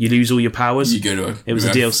you lose all your powers. You go to it was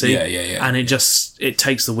a DLC. Yeah. And it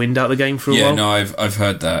takes the wind out of the game for a while. Yeah, no, I've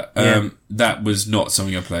heard that. That was not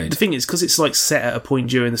something I played. The thing is, because it's like set at a point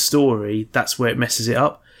during the story, that's where it messes it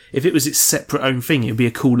up. If it was its separate own thing, it would be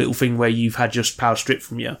a cool little thing where you've had just power stripped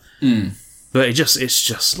from you. But it's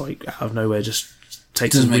just like out of nowhere, just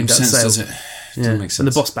takes the wind out of the sails. Does it? Doesn't make sense. And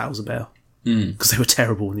the boss battles are better. Because they were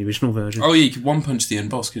terrible in the original version. Oh, yeah, you could one punch the end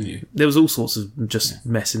boss, couldn't you? There was all sorts of just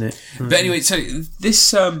mess in it. But anyway, so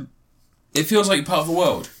this, it feels like part of a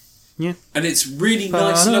world. Yeah. And it's really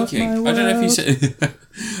nice looking. I don't know if you said...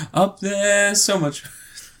 Up there, so much...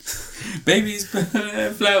 Babies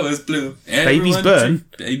burn, flowers bloom. Babies burn?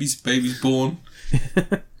 Babies born.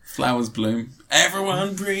 Flowers bloom.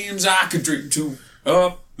 Everyone dreams, I could dream too.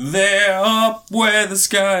 Up there, up where the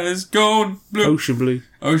sky is going blue. Ocean blue.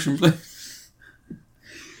 Ocean blue.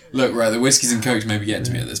 Look, right, the whiskies and cokes may be getting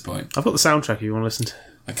to me at this point. I've got the soundtrack if you want to listen to.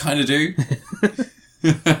 I kind of do.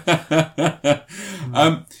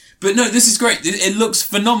 But no, this is great. It looks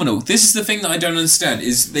phenomenal. This is the thing that I don't understand,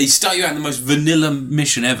 is they start you out in the most vanilla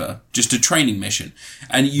mission ever, just a training mission.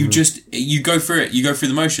 And you you go through it, you go through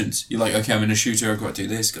the motions. You're like, okay, I'm in a shooter, I've got to do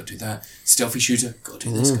this, got to do that. Stealthy shooter, got to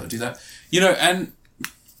do this, got to do that. You know, and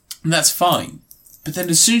that's fine. But then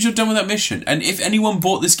as soon as you're done with that mission, and if anyone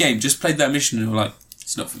bought this game, just played that mission and were like,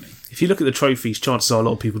 it's not for me. If you look at the trophies, chances are a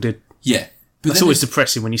lot of people did. Yeah. But that's always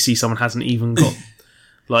depressing when you see someone hasn't even got...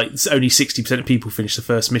 Like, only 60% of people finish the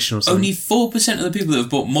first mission or something. Only 4% of the people that have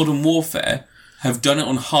bought Modern Warfare have done it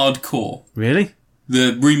on hardcore. Really?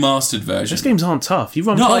 The remastered version. Those games aren't tough. You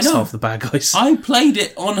run past half the bad guys. I played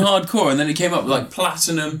it on hardcore, and then it came up with like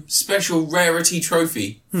platinum, special rarity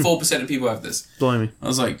trophy. 4% of people have this. Blimey. I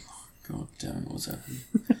was like, God damn it, what's happening?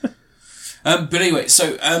 But anyway,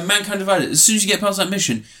 so Mankind Divided. As soon as you get past that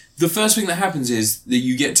mission, the first thing that happens is that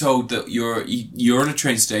you get told that you're on a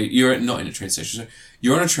train station. You're not in a train station. Sorry.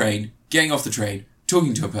 You're on a train, getting off the train,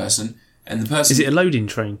 talking to a person, and the person. Is it a loading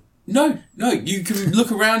train? No. You can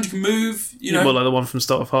look around. You can move. You know, well, like the one from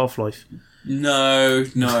Start of Half-Life. No.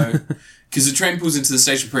 Because the train pulls into the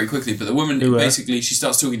station pretty quickly, but the woman, basically, she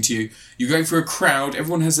starts talking to you. You're going through a crowd.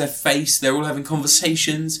 Everyone has their face. They're all having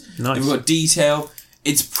conversations. Nice. They've got detail.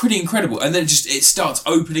 It's pretty incredible. And then it starts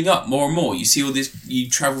opening up more and more. You see all this, you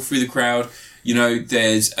travel through the crowd. You know,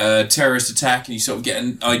 there's a terrorist attack, and you sort of get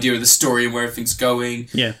an idea of the story and where everything's going.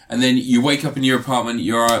 Yeah. And then you wake up in your apartment.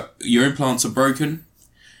 Your implants are broken.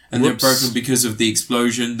 And they're broken because of the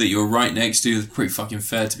explosion that you're right next to. It's pretty fucking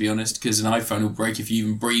fair, to be honest, because an iPhone will break if you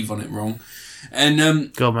even breathe on it wrong.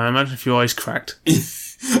 And God, man, imagine if your eyes cracked.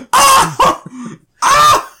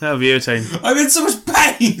 That would be irritating. I'm in so much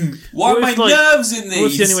pain. Why are my nerves in these?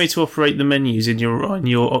 What if the only way to operate the menus in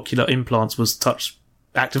your ocular implants was touch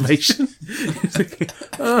activation?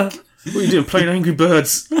 What are you doing? Playing Angry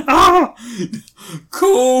Birds?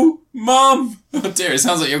 Cool, Mum. Oh dear, it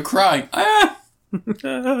sounds like you're crying. But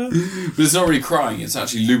it's not really crying, it's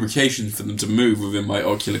actually lubrication for them to move within my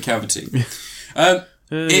ocular cavity.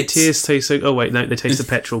 Tears taste so... Oh wait, no, they taste of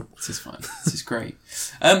petrol. This is fine. This is great.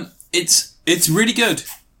 It's really good.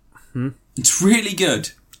 It's really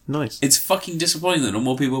good. Nice. It's fucking disappointing that not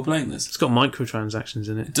more people are playing this. It's got microtransactions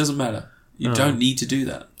in it. It doesn't matter. You don't need to do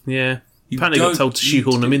that. Yeah. Apparently got told to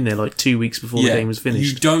shoehorn them in there like 2 weeks before the game was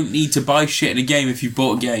finished. You don't need to buy shit in a game if you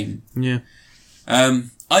bought a game. Yeah.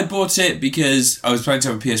 I bought it because I was planning to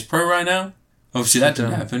have a PS Pro right now. Obviously that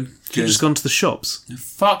didn't happen. You've just gone to the shops.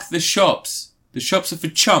 Fuck the shops. The shops are for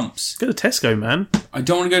chumps. Go to Tesco, man. I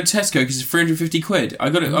don't want to go to Tesco because it's 350 quid. I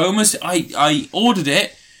got it. I ordered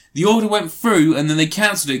it. The order went through and then they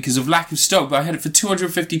cancelled it because of lack of stock, but I had it for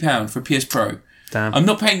 £250 for a PS Pro. Damn. I'm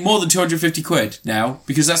not paying more than 250 quid now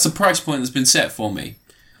because that's the price point that's been set for me.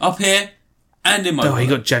 Up here and in my wallet. You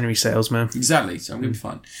got January sales, man. Exactly, so I'm going to be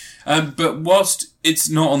fine. But whilst it's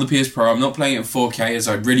not on the PS Pro, I'm not playing it in 4K as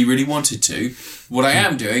I really, really wanted to. What I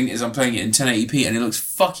am doing is I'm playing it in 1080p and it looks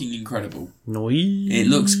fucking incredible. Nice. It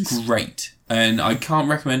looks great. And I can't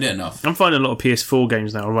recommend it enough. I'm finding a lot of PS4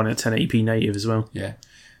 games now run at 1080p native as well. Yeah.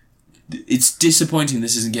 It's disappointing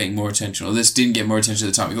this isn't getting more attention, or this didn't get more attention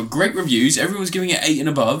at the time. We got great reviews. Everyone's giving it 8 and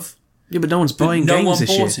above. Yeah, but no one's buying games this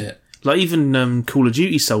year. No one bought it. Like, even Call of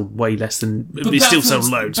Duty sold way less than... It still sold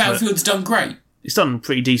loads. Battlefield's done great. It's done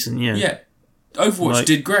pretty decent, yeah. Yeah. Overwatch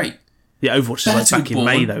did great. Yeah, Overwatch is back in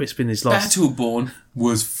May, though. It's been his last... Battleborn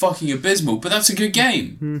was fucking abysmal, but that's a good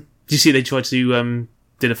game. Did you see they tried to...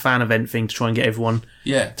 did a fan event thing to try and get everyone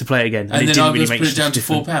to play it again. And then I put it down to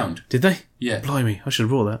 £4. Did they? Yeah. Blimey, I should have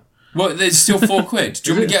brought that. Well, there's still £4.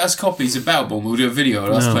 Do you want to get us copies of Battleborn? We'll do a video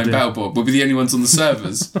of us playing Battleborn. We'll be the only ones on the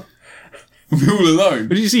servers. We'll be all alone.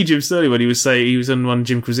 But did you see Jim Sterling when he was on one of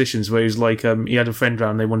Jimquisitions where he was like, he had a friend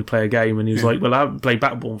round, they wanted to play a game, and he was like, well, I haven't played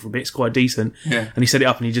Battleborn for a bit, it's quite decent. Yeah. And he set it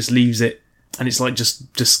up and he just leaves it, and it's like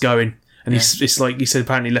just going. And it's like, he said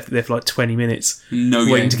apparently left it there for like 20 minutes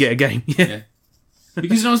waiting to get a game. Yeah.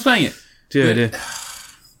 Because no one's playing it. Yeah.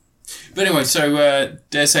 But anyway, so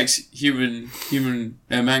Deus Ex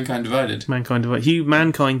Mankind Divided. Mankind the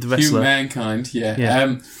Wrestler. Humankind,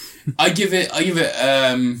 yeah. I give it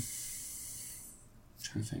I'm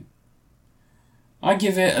trying to think. I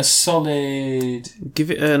give it a solid...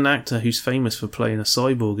 Give it an actor who's famous for playing a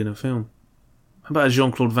cyborg in a film. How about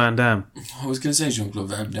Jean-Claude Van Damme? I was going to say Jean-Claude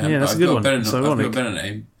Van Damme. Yeah, that's a good one. I've got a better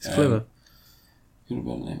name. It's clever. Got a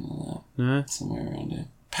better name than that. Yeah. Somewhere around here.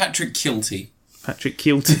 Patrick Kilty. Patrick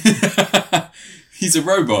Kilty. He's a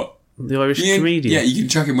robot. The Irish comedian. Yeah, you can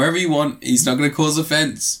chuck him wherever you want. He's not going to cause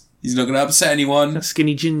offence. He's not going to upset anyone. That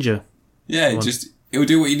skinny ginger. Yeah, he'll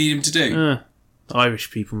do what you need him to do. Irish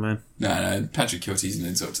people, man. No, Patrick Kilty's an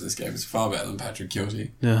insult to this game. It's far better than Patrick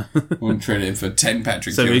Kilty. Yeah. I wouldn't trade it for 10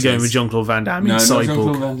 Patrick Kiltys. So we're going with Jean-Claude Van Damme in Cyborg. No,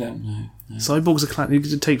 Jean-Claude Van Damme, no. Cyborg's a class. It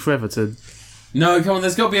could take forever to... No, come on,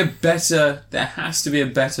 there's got to be a better... There has to be a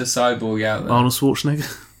better Cyborg out there. Arnold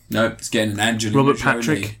Schwarzenegger? No, it's getting Angelina Robert Jolie.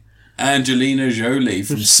 Patrick. Angelina Jolie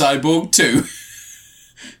from Cyborg 2.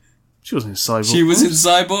 She wasn't in Cyborg. She was in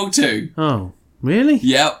Cyborg 2. Oh, really?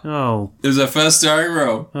 Yep. Oh. It was her first starring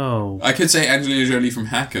role. Oh. I could say Angelina Jolie from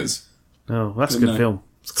Hackers. Oh, that's a good film.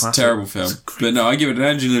 It's a terrible film. But no, I give it an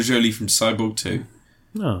Angelina Jolie from Cyborg 2.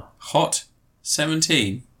 Oh. Hot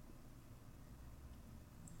 17.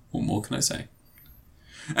 What more can I say?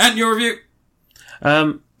 And your review?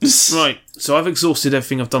 Right, so I've exhausted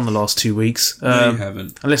everything I've done the last 2 weeks. No, you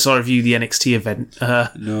haven't. Unless I review the NXT event.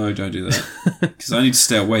 No, don't do that. Because I need to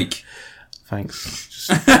stay awake. Thanks.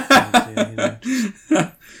 I'll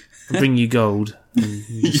bring you gold.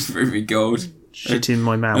 You bring me gold. Shit in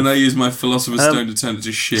my mouth. And I use my Philosopher's Stone to turn it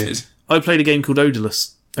to shit. I played a game called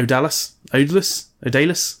Odalus.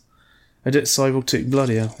 Cyborg 2.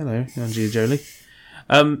 Bloody hell. Hello, Angie Jolie.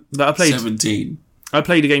 But I played 17. I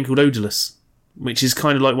played a game called Odalus, which is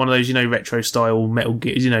kind of like one of those, retro style Metal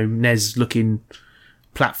Gear, NES looking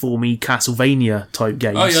platformy Castlevania type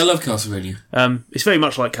games. Oh yeah, I love Castlevania. It's very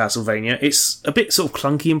much like Castlevania. It's a bit sort of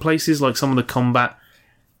clunky in places, like some of the combat,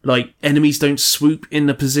 like enemies don't swoop in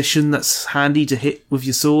a position that's handy to hit with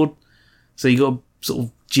your sword, so you got to sort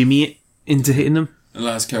of jimmy it into hitting them.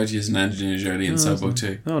 Elias Koteas and Angelina Jolie in Cyborg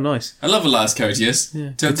 2. Oh, nice. I love Elias Koteas.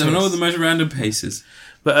 Yeah, Turns out all the most random paces.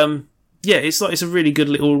 But yeah, it's a really good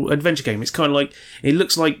little adventure game. It's kind of like, it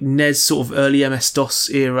looks like NES sort of early MS-DOS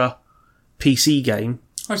era PC game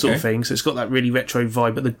sort of thing. So it's got that really retro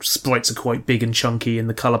vibe, but the sprites are quite big and chunky, and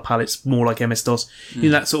the colour palette's more like MS-DOS. You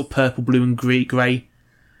know, that sort of purple, blue, and grey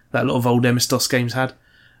that a lot of old MS-DOS games had.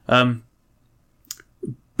 But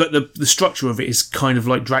the structure of it is kind of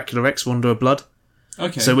like Dracula X Wonder of Blood.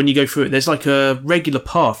 Okay. So when you go through it, there's like a regular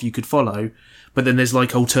path you could follow, but then there's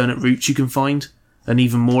like alternate routes you can find, and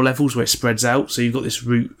even more levels where it spreads out. So you've got this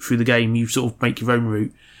route through the game, you sort of make your own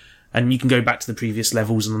route, and you can go back to the previous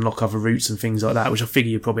levels and unlock other routes and things like that, which I figure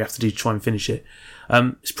you probably have to do to try and finish it.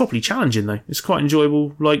 It's properly challenging though. It's quite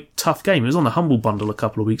enjoyable, like tough game. It was on the Humble Bundle a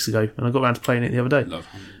couple of weeks ago, and I got around to playing it the other day. Love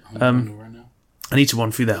Humble Bundle right now. I need to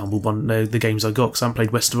run through their Humble Bundle, the games I got, because I haven't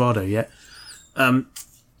played Westerado yet.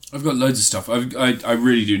 I've got loads of stuff. I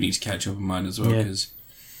really do need to catch up on mine as well. Yeah. Cause...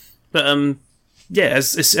 But yeah,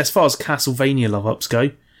 as far as Castlevania love-ups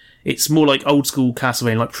go, it's more like old school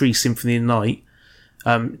Castlevania, like pre-Symphony of the Night.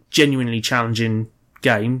 Genuinely challenging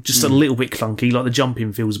game, just a little bit clunky, like the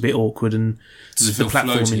jumping feels a bit awkward, and does it feel the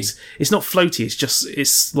platforming. floaty? It's not floaty,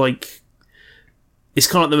 it's like, it's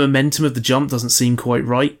kind of like the momentum of the jump doesn't seem quite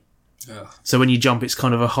right. Ugh. So when you jump, it's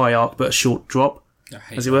kind of a high arc but a short drop,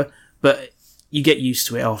 as it were. But you get used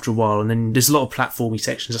to it after a while, and then there's a lot of platformy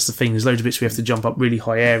sections. That's the thing. There's loads of bits where you have to jump up really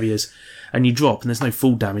high areas, and you drop, and there's no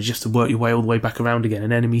fall damage. You have to work your way all the way back around again,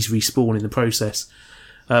 and enemies respawn in the process.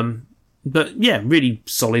 But yeah, really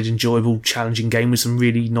solid, enjoyable, challenging game with some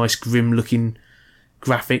really nice, grim-looking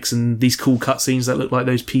graphics and these cool cutscenes that look like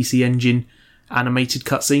those PC Engine animated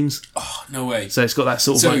cutscenes. Oh, no way. So it's got that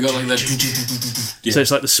sort of So we got like that. Yeah. So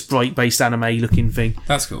it's like the sprite-based anime-looking thing.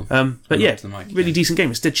 That's cool. But yeah, really decent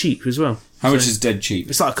game. It's dead cheap as well. How much is dead cheap?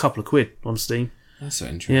 It's like a couple of quid on Steam. That's so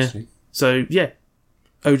interesting. Yeah. So yeah,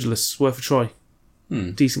 Odalus, worth a try.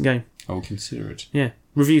 Decent game. I will consider it. Yeah.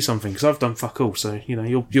 Review something, because I've done fuck all, so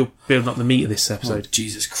you're building up the meat of this episode. Oh,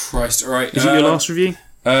 Jesus Christ! All right, is it your last review?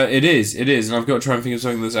 It is, and I've got to try and think of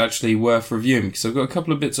something that's actually worth reviewing, because I've got a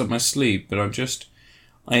couple of bits up my sleeve, but I am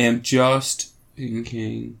just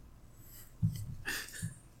thinking.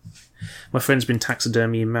 My friend's been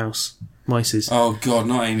taxidermying mice. Oh God,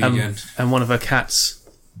 not Amy again. And one of her cats.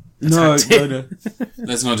 No.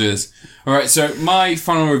 Let's not do this. All right, so my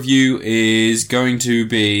final review is going to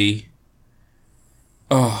be.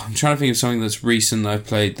 Oh, I'm trying to think of something that's recent that I've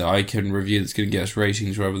played that I can review that's going to get us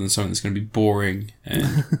ratings rather than something that's going to be boring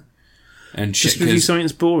and shit. Just review something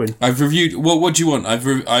that's boring. I've reviewed. Well, what do you want?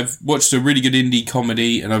 I've watched a really good indie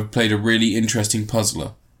comedy and I've played a really interesting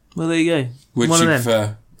puzzler. Well, there you go. Which one you of them.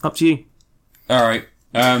 prefer? Up to you. All right.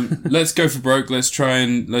 Let's go for broke. Let's try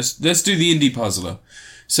and let's do the indie puzzler.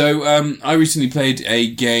 So I recently played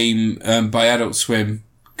a game by Adult Swim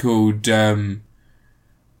called.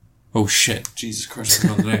 Oh shit! Jesus Christ! I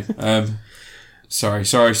can't do. Sorry,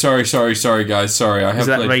 guys. Sorry, I have. Is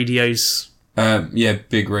that played, radios? Yeah,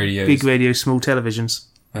 big radios. Big radio, small televisions.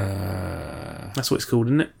 That's what it's called,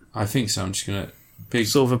 isn't it? I think so. I'm just gonna big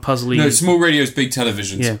sort of a puzzly. No, small radios, big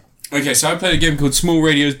televisions. Yeah. Okay, so I played a game called Small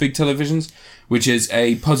Radios, Big Televisions, which is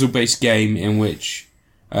a puzzle-based game in which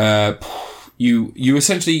you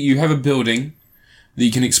essentially have a building that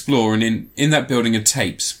you can explore, and in that building are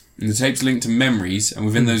tapes. And the tapes link to memories, and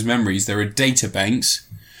within those memories there are data banks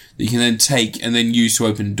that you can then take and then use to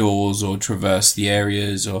open doors or traverse the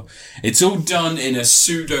areas. Or it's all done in a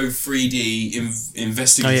pseudo 3D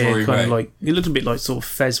investigatory way. Like a little bit like sort of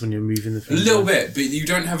Fez when you're moving the thing. A little bit, but you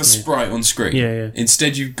don't have a sprite on screen. Yeah.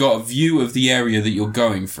 Instead, you've got a view of the area that you're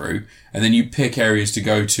going through, and then you pick areas to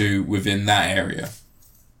go to within that area.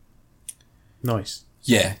 Nice.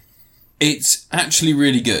 Yeah, it's actually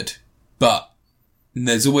really good, but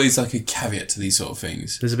there's always like a caveat to these sort of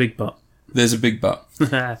things. There's a big but. There's a big but.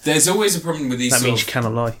 There's always a problem with these. That means you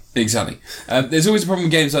cannot lie. Exactly. There's always a problem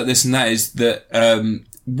with games like this, and that is that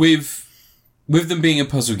with them being a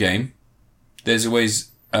puzzle game, there's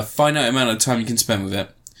always a finite amount of time you can spend with it.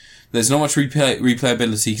 There's not much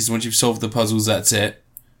replayability because once you've solved the puzzles, that's it.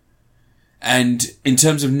 And in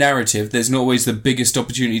terms of narrative, there's not always the biggest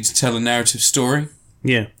opportunity to tell a narrative story.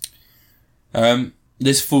 Yeah.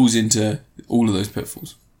 This falls into all of those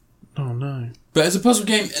pitfalls. Oh no. But as a puzzle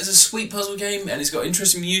game, it's a sweet puzzle game, and it's got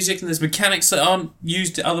interesting music, and there's mechanics that aren't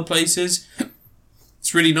used at other places.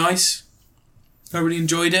 It's really nice. I really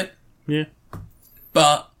enjoyed it. Yeah.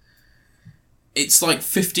 But it's like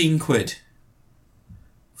 15 quid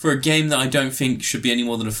for a game that I don't think should be any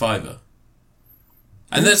more than a £5.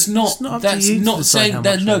 And that's not saying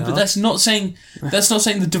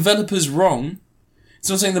the developer's wrong. It's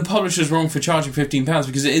not saying the publisher's wrong for charging £15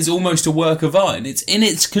 because it is almost a work of art, and it's in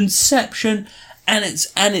its conception and its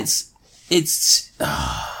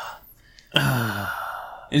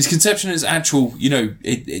conception is actual,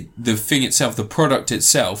 the thing itself, the product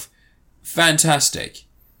itself, fantastic.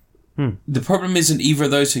 The problem isn't either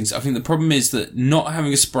of those things. I think the problem is that not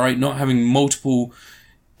having a sprite, not having multiple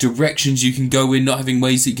directions you can go in, not having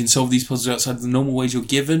ways that you can solve these puzzles outside of the normal ways you're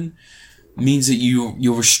given, means that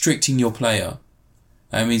you're restricting your player.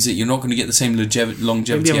 It means that you're not going to get the same longevity Maybe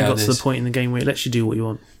you haven't out of got to the point in the game where it lets you do what you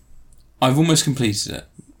want. I've almost completed it.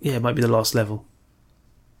 Yeah, it might be the last level.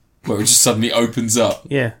 Where it just suddenly opens up.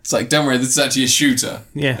 Yeah. It's like, don't worry, this is actually a shooter.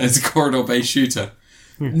 Yeah. It's a corridor-based shooter.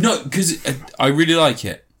 Yeah. No, because I really like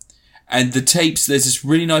it. And the tapes, there's this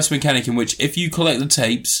really nice mechanic in which if you collect the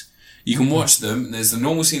tapes, you can watch them. There's the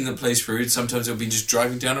normal scene that plays through. Sometimes it'll be just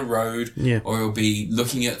driving down a road. Yeah. Or it'll be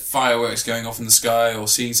looking at fireworks going off in the sky or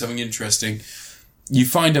seeing something interesting. You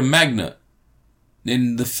find a magnet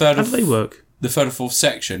in the third How do they work? The third or fourth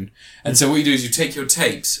section. And so what you do is you take your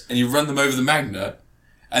tapes and you run them over the magnet,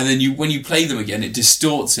 and then when you play them again, it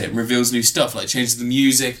distorts it and reveals new stuff, like changes the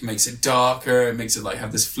music, makes it darker, it makes it like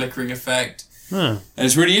have this flickering effect. And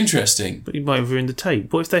it's really interesting. But you might have ruined the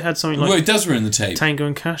tape. What if they had something like... Well, it does ruin the tape. Tango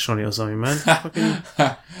and Cash on it or something, man.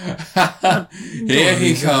 Here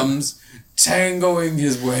he comes, tangoing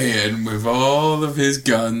his way in with all of his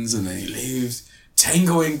guns, and then he leaves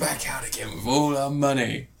tangoing back out again with all our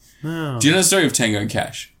money. Oh. Do you know the story of Tango and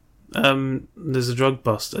Cash? There's a drug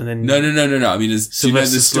bust, and then... No. I mean, do you know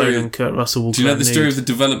the story and Kurt Russell walk Do you know the story of the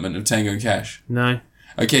development of Tango and Cash? No.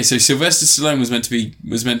 Okay, so Sylvester Stallone was meant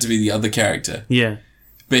to be the other character. Yeah.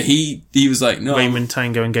 But he was like, no. Raymond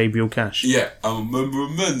Tango and Gabriel Cash. Yeah, I'm a member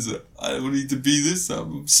of Mensa. I don't need to be this.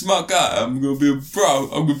 I'm a smart guy. I'm going to be a bro.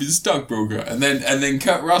 I'm going to be the stockbroker. And then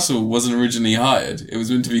Kurt Russell wasn't originally hired. It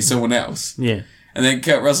was meant to be someone else. Yeah. And then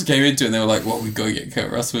Kurt Russell came into it and they were like, well, we've got to get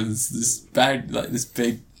Kurt Russell as this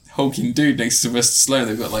big hulking dude next to Sylvester Stallone.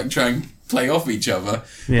 They've got to like try and play off each other.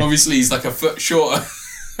 Yeah. Obviously he's like a foot shorter.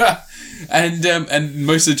 And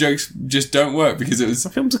most of the jokes just don't work because it was... The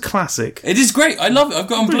film's a classic. It is great. I love it. I've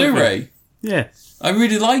got it on Blu-ray. Yeah. I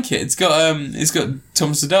really like it. It's got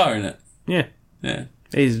Tom Zadar in it. Yeah. Yeah.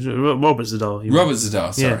 He's Robert Zadar. Robert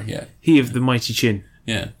Zadar, sorry, yeah. He of the mighty chin.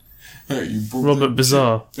 Yeah. Hey, Robert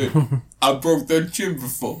Bizarre. I broke that chin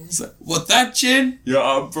before. Like, what, that chin? Yeah,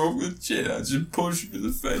 I broke the chin. I just punched him in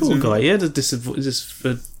the face. Poor guy. He had a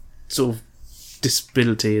sort of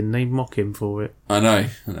disability and they mock him for it. I know.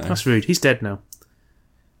 That's rude. He's dead now.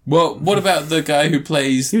 Well, what about the guy who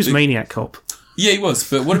plays... He was Maniac Cop. Yeah, he was.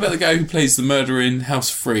 But what about the guy who plays the murderer in House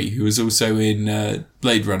Free, who was also in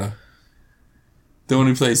Blade Runner? The one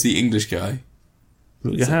who plays the English guy.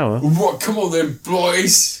 Rutger Hauer? What? Come on then,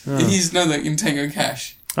 boys. Oh. He's another in Tango and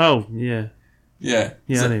Cash. Oh, yeah. Yeah.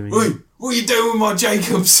 Yeah, I know what you mean. What are you doing with my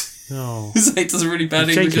Jacobs? Oh. It's like, does a really bad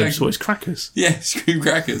English Jacobs? What, it's crackers? Yeah, cream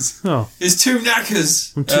crackers. Oh. It's two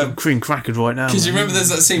knackers. I'm too cream crackered right now. Because you remember there's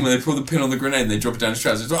that scene where they pull the pin on the grenade and they drop it down his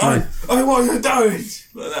trousers. It's like, what are you doing?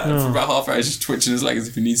 Like that. For about half an hour, he's just twitching his leg as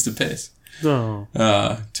if he needs to piss. Oh.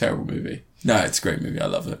 Terrible movie. No, it's a great movie. I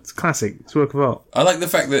love it. It's classic. It's a work of art. I like the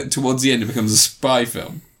fact that towards the end it becomes a spy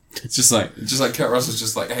film. It's just like Kurt Russell's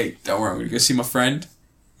just like, hey, don't worry, I'm going to go see my friend.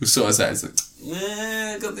 Who sort us out. It's like,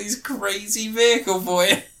 I got these crazy vehicle for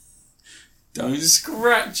you. Don't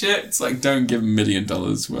scratch it. It's like, don't give them $1 million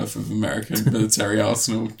worth of American military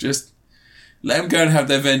arsenal. Just let them go and have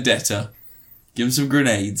their vendetta. Give them some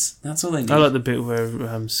grenades. That's all they need. I like the bit where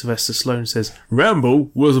Sylvester Stallone says, Rambo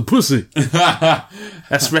was a pussy.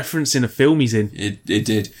 That's referencing a film he's in. It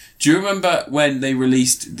did. Do you remember when they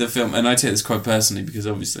released the film? And I take this quite personally because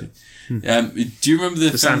obviously. Do you remember the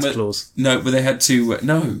film Santa Claus? No, but they had to...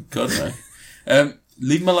 no, God no.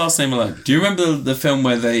 Leave my last name alone. Do you remember the film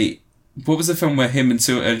where they... What was the film where him and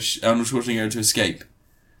Arnold Schwarzenegger had to escape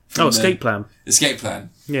Escape Plan. Escape Plan.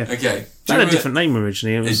 Yeah. Okay. That had a different name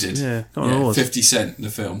originally. It did. Yeah. Got an award. 50 Cent in the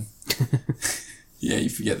film. Yeah, you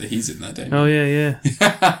forget that he's in that, don't you? Oh yeah.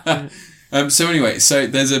 So anyway, so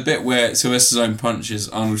there's a bit where Sylvester Stallone punches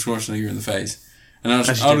Arnold Schwarzenegger in the face, and Arnold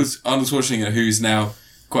Schwarzenegger, who's now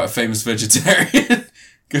quite a famous vegetarian,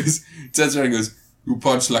 turns around and goes, "You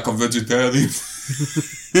punch like a vegetarian."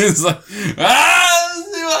 It's like, see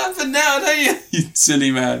what happened now, don't you? You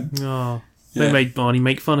silly man. Oh, they made Barney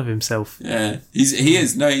make fun of himself. Yeah, he's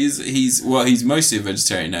mostly a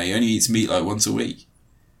vegetarian now. He only eats meat like once a week.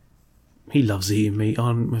 He loves eating meat,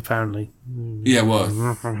 apparently. Yeah, well.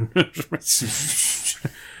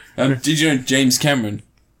 Did you know James Cameron?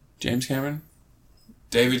 David Cameron?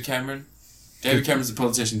 David Cameron's the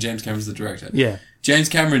politician, James Cameron's the director. Yeah. James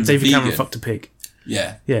Cameron's David a vegan. Cameron fucked a pig.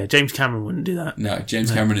 Yeah. Yeah, James Cameron wouldn't do that. No, James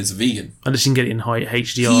Cameron is a vegan. Unless you can get it in high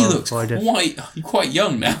HDR. He looks quite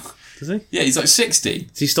young now. Does he? Yeah, he's like 60.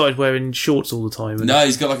 So he started wearing shorts all the time. No,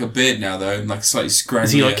 he's got like a beard now though, and like slightly scrawny.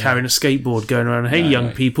 Is he like carrying a skateboard going around, hey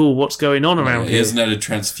young people, what's going on around here? He hasn't had a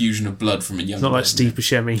transfusion of blood from a young It's not like Steve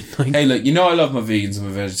Buscemi. Hey look, you know I love my vegans and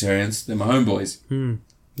my vegetarians. They're my homeboys.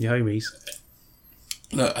 Your homies.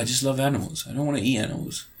 Look, I just love animals. I don't want to eat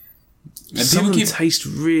animals. And some of them taste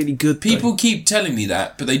really good. People keep telling me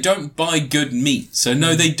that, but they don't buy good meat. So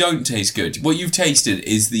no, they don't taste good. What you've tasted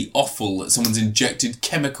is the offal that someone's injected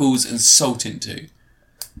chemicals and salt into.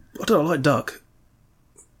 I don't like duck.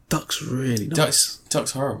 Duck's really nice.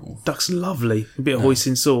 Duck's horrible. Duck's lovely. A bit of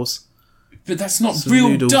hoisin sauce. But that's not some real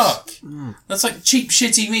noodles. Duck. That's like cheap,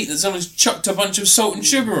 shitty meat that someone's chucked a bunch of salt and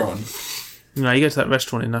sugar on. No, you go to that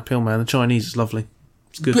restaurant in Nap Hill, man. The Chinese is lovely.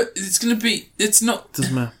 It's good. But it's going to be... It's not...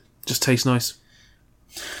 Doesn't matter. Just tastes nice.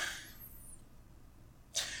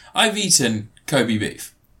 I've eaten Kobe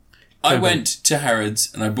beef. I went to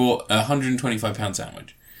Harrods and I bought a £125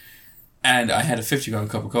 sandwich. And I had a £50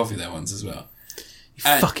 cup of coffee there once as well. You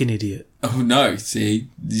fucking idiot. Oh no, you see,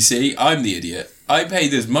 I'm the idiot. I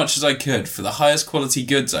paid as much as I could for the highest quality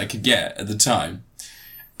goods I could get at the time.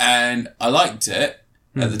 And I liked it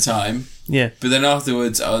at the time. Yeah. But then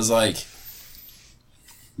afterwards I was like...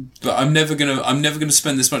 But I'm never gonna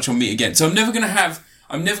spend this much on meat again. So I'm never gonna have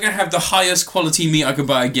the highest quality meat I could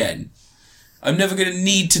buy again. I'm never gonna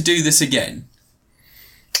need to do this again.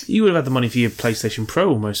 You would have had the money for your PlayStation Pro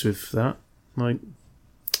almost with that. Like,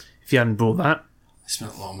 if you hadn't bought that. I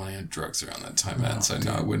spent a lot of money on drugs around that time, man. So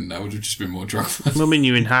no, I wouldn't. I would have just been more drug. Well, I mean,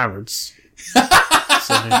 you're in Harrods.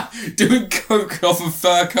 Doing coke off of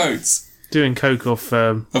fur coats. Doing coke off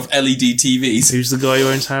LED TVs. Who's the guy who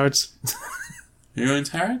owns Harrods? Who owns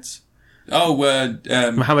Harrods? Oh,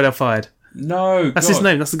 Mohammed Al Fayed. No, that's his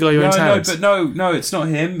name. That's the guy who owns Harrods. No, it's not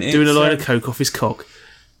him. Doing a line of coke off his cock.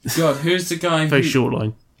 God, who's the guy? Very short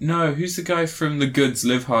line. No, who's the guy from The Goods?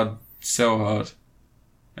 Live Hard, Sell Hard,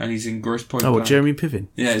 and he's in Grosse Pointe. Oh, what, Jeremy Piven?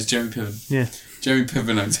 Yeah, it's Jeremy Piven. Yeah, Jeremy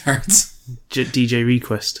Piven owns Harrods. DJ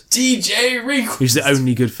Request. DJ Request. Who's the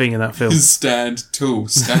only good thing in that film? Stand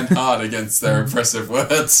hard against their impressive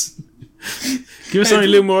words. Give us something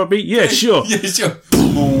a little more upbeat. Yeah, sure. Yeah, sure.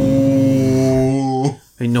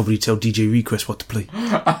 Ain't nobody tell DJ Request what to play.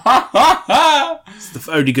 It's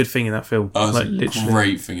the only good thing in that film. Oh, that's a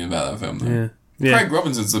great thing about that film, though. Yeah. Craig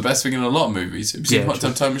Robinson's the best thing in a lot of movies. Have you seen Hot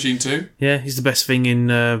Tub Time Machine 2? Yeah, he's the best thing in,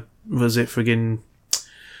 was it friggin'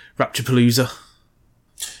 Rapturepalooza?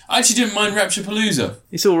 I actually didn't mind Rapturepalooza.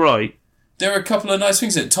 It's alright. There are a couple of nice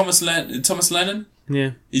things in it. Thomas Lennon.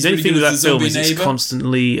 Yeah. He's the only thing with that film is it's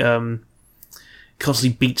constantly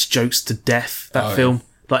beats jokes to death, that film. Yeah.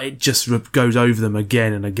 Like, it just goes over them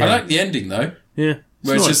again and again. I like the ending, though. Yeah.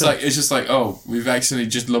 Where it's just like, oh, we've accidentally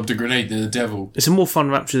just lobbed a grenade to the devil. It's a more fun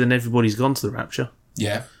Rapture than Everybody's Gone to the Rapture.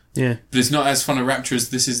 Yeah. Yeah. But it's not as fun a Rapture as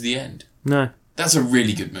This Is the End. No. That's a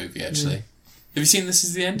really good movie, actually. Have you seen This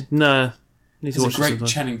Is the End? No. It's a great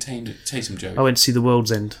Channing Tatum joke. I went to see The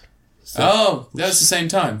World's End. So. Oh, that was the same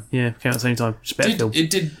time. Yeah, came out at the same time. It's a better film.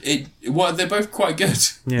 Well, they're both quite good.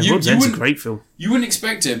 Yeah, World's End's a great film. You wouldn't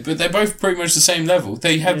expect it, but they're both pretty much the same level.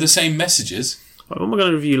 They have the same messages. What am I going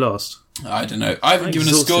to review last? I don't know. I haven't given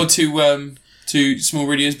a score to Small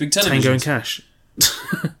Radio's Big Television. Tango and Cash.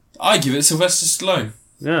 I give it Sylvester Stallone.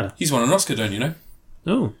 Yeah. He's won an Oscar, don't you know?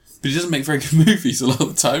 Oh. But he doesn't make very good movies a lot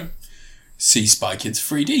of the time. See Spy Kids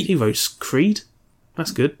 3D. He wrote Creed.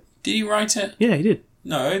 That's good. Did he write it? Yeah, he did.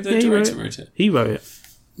 No, the director wrote it. He wrote it.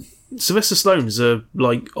 Sylvester Stallone's a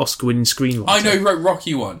Oscar-winning screenwriter. I know he wrote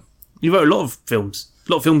Rocky 1. He wrote a lot of films.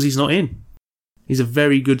 A lot of films he's not in. He's a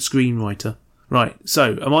very good screenwriter. Right,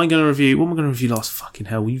 so, am I going to review... What am I going to review last? Fucking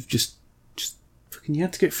hell, you've just fucking... You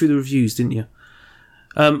had to get through the reviews, didn't you?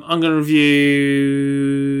 I'm going to review...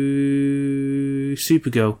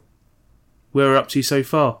 Supergirl. Where we're up to so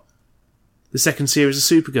far. the second series of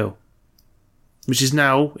Supergirl, which is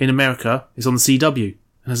now, in America, is on the CW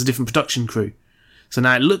and has a different production crew. So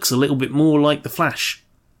now it looks a little bit more like The Flash,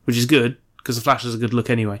 which is good, because The Flash has a good look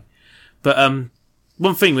anyway. But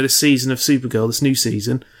one thing with this season of Supergirl, this new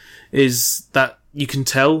season, is that you can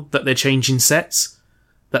tell that they're changing sets,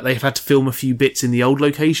 that they've had to film a few bits in the old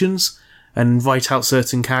locations and write out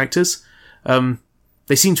certain characters.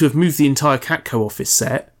 They seem to have moved the entire Catco office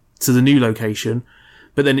set to the new location,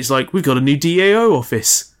 but then it's like, we've got a new DAO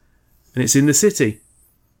office, and it's in the city.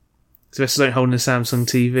 Sylvester Stallone holding a Samsung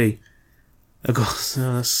TV. Oh god,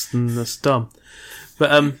 that's dumb.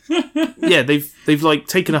 But yeah, they've like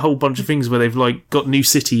taken a whole bunch of things where they've like got new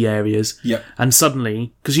city areas. Yep. And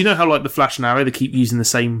suddenly, because you know how like the Flash and Arrow, they keep using the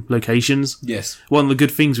same locations. Yes. One of the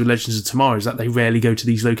good things with Legends of Tomorrow is that they rarely go to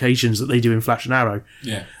these locations that they do in Flash and Arrow.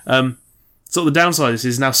 Yeah. So the downside of this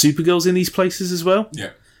is now Supergirl's in these places as well. Yeah.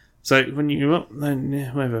 So when you then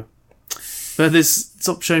yeah, whatever. But there's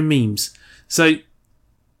stop showing memes. So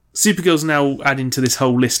Supergirl's now adding to this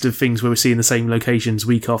whole list of things where we're seeing the same locations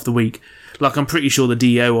week after week. Like, I'm pretty sure the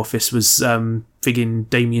DO office was friggin'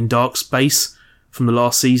 Damien Dark's base from the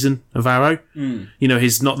last season of Arrow. Mm. You know,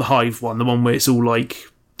 his not the Hive one, the one where it's all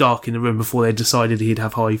like dark in the room before they decided he'd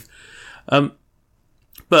have Hive.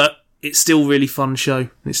 But it's still a really fun show.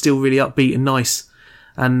 It's still really upbeat and nice.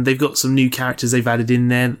 And they've got some new characters they've added in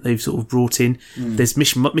there that they've sort of brought in. Mm. There's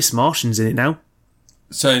Miss Martians in it now.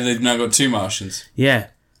 So they've now got 2 Martians. Yeah.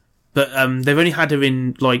 But they've only had her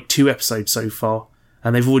in like 2 episodes so far.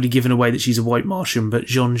 And they've already given away that she's a white Martian, but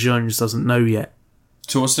J'onn J'onzz doesn't know yet.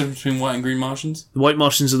 So what's the difference between white and green Martians? The white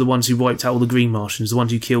Martians are the ones who wiped out all the green Martians, the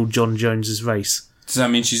ones who killed J'onn J'onz's race. Does that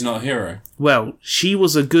mean she's not a hero? Well, she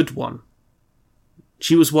was a good one.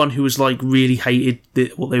 She was one who was like really hated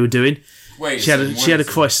what they were doing. Wait, she had a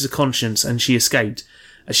crisis of conscience and she escaped.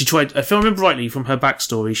 She tried, if I remember rightly from her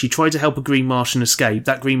backstory, she tried to help a green Martian escape.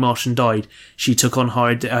 That green Martian died. She took on her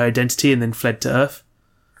identity and then fled to Earth.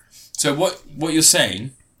 So what you're saying?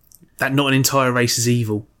 That not an entire race is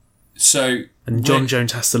evil. So and J'onn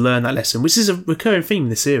J'onzz has to learn that lesson, which is a recurring theme in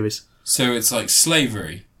this series. So it's like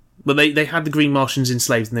slavery. But they had the green Martians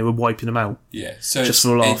enslaved and they were wiping them out. Yeah. So just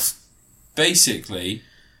for a laugh. Basically,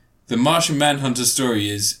 the Martian Manhunter story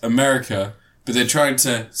is America, but they're trying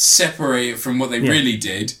to separate it from what they really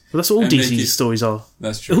did. Well, that's what all DC stories are.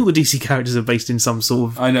 That's true. All the DC characters are based in some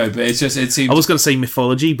sort of... I know, but it seems... I was going to say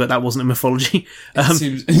mythology, but that wasn't a mythology. No,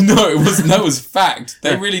 it wasn't. That was fact.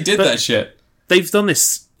 They really did that shit. They've done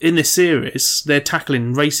this in this series. They're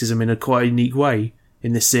tackling racism in a quite unique way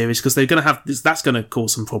in this series, because they're going to have... That's going to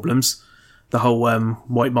cause some problems. The whole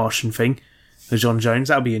White Martian thing. The J'onn J'onzz.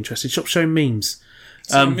 That'll be interesting. Stop showing memes.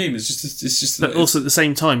 It's not a meme. It's just. But also at the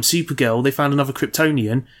same time, Supergirl, they found another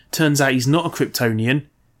Kryptonian. Turns out he's not a Kryptonian.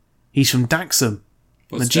 He's from Daxam.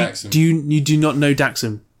 What's Daxam? You do not know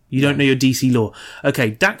Daxam. You don't know your DC lore.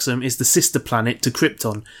 Okay, Daxam is the sister planet to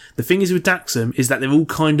Krypton. The thing is with Daxam is that they're all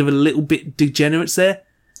kind of a little bit degenerates there.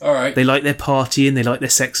 All right. They like their partying, they like their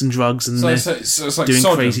sex and drugs, and they're it's like doing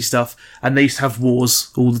Sodom. crazy stuff. And they used to have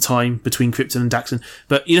wars all the time between Krypton and Daxam.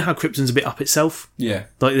 But you know how Krypton's a bit up itself? Yeah.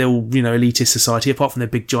 Like they're all, elitist society. Apart from their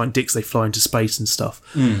big giant dicks, they fly into space and stuff.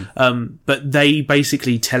 But they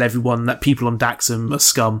basically tell everyone that people on Daxam are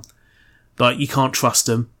scum. Like, you can't trust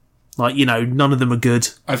them. Like, none of them are good.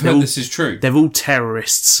 I've heard this is true. They're all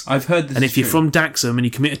terrorists. I've heard this And is if you're true. from Daxam and you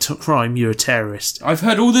commit a crime, you're a terrorist. I've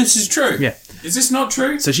heard all this is true. Yeah. Is this not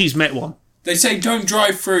true? So she's met one. They say don't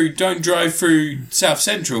drive through South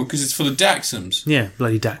Central because it's full of Daxams. Yeah,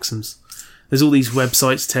 bloody Daxams. There's all these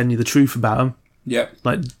websites telling you the truth about them. Yep.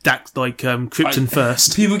 Like Krypton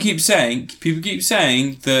First. People keep saying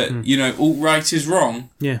that alt-right is wrong.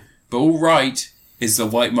 Yeah. But alt-right is the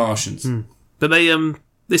white Martians. But they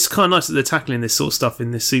it's kind of nice that they're tackling this sort of stuff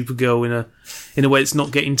in this Supergirl in a way that's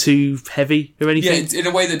not getting too heavy or anything. Yeah, in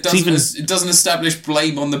a way that doesn't establish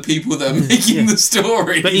blame on the people that are making the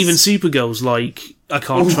stories. But even Supergirl's like, I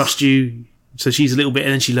can't trust you. So she's a little bit,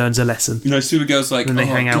 and then she learns a lesson. Supergirl's like, and they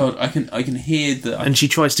hang out. God, I can hear that. And she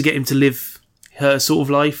tries to get him to live her sort of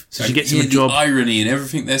life. So she gets him a job. The irony in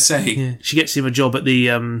everything they're saying. Yeah, she gets him a job at the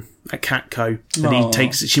at Catco,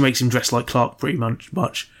 and she makes him dress like Clark pretty much.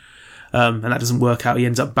 And that doesn't work out. He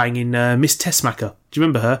ends up banging Miss Tessmacher. Do you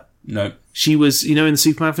remember her? No. She was, in the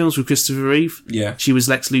Superman films with Christopher Reeve? Yeah. She was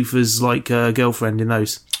Lex Luthor's, girlfriend in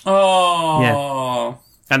those. Oh. Yeah.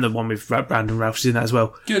 And the one with Brandon Routh, she's in that as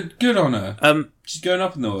well. Good on her. She's going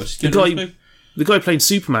up in the world. The guy playing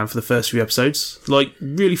Superman for the first few episodes,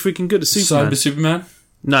 really freaking good as Superman. Cyber Superman?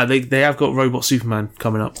 No, they have got Robot Superman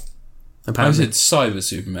coming up. Apparently. I said Cyber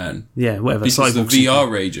Superman. Yeah, whatever. Because Cyborg the VR Superman.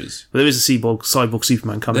 Rangers. But there is a Cyborg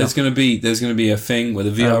Superman coming There's up. going to be a thing where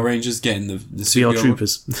the VR Rangers get in the VR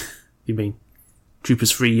Troopers. You mean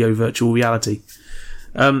Troopers 3 virtual reality.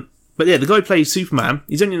 But yeah, the guy plays Superman.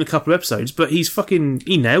 He's only in a couple of episodes, but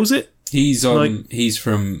he nails it. He's on. He's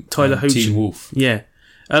from Tyler Hoechlin. Teen Wolf. Yeah.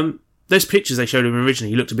 Those pictures they showed him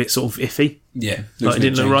originally, he looked a bit sort of iffy. Yeah, like, it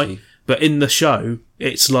didn't look right. But in the show,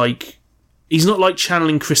 it's like he's not like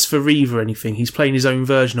channeling Christopher Reeve or anything. He's playing his own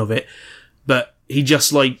version of it, but he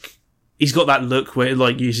just like he's got that look where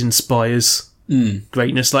like he inspires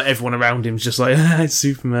greatness. Like everyone around him's just like, it's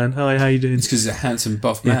Superman. Hi, how you doing? It's because he's a handsome,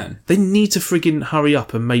 buff man. They need to friggin' hurry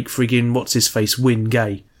up and make friggin' what's his face Win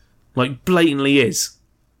gay. Like blatantly is.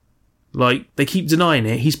 Like they keep denying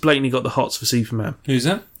it. He's blatantly got the hots for Superman. Who's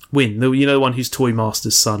that? Win, the one who's Toy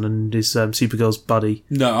Master's son and is Supergirl's buddy.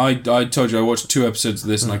 No, I told you I watched 2 episodes of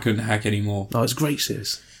this and I couldn't hack any more. Oh, it's a great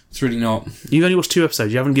series. It's really not. You've only watched 2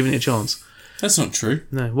 episodes. You haven't given it a chance. That's not true.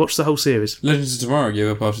 No, watch the whole series. Legends of Tomorrow gave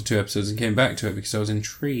up after 2 episodes and came back to it because I was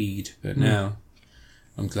intrigued. But now,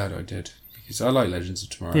 I'm glad I did. Because I like Legends of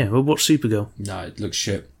Tomorrow. Yeah, well, watch Supergirl. No, it looks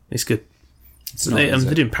shit. It's good. It's not,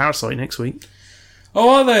 They're doing Parasite next week. Oh,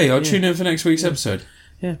 are they? I'll tune in for next week's episode.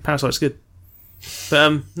 Yeah, Parasite's good.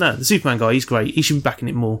 But, no, the Superman guy, he's great. He should be backing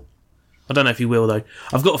it more. I don't know if he will, though.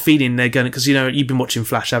 I've got a feeling they're going to... Because, you've been watching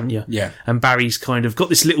Flash, haven't you? Yeah. And Barry's kind of got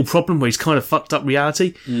this little problem where he's kind of fucked up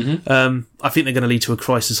reality. Mm-hmm. I think they're going to lead to a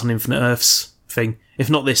Crisis on Infinite Earths thing. If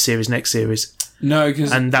not this series, next series. No,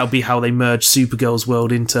 because... And that'll be how they merge Supergirl's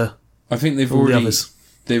world into I think they've all the others.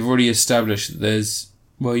 They've already established that there's...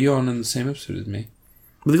 Well, you're on in the same episode as me.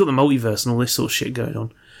 Well, they've got the multiverse and all this sort of shit going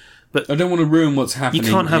on. But I don't want to ruin what's happening.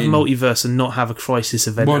 You can't have multiverse and not have a Crisis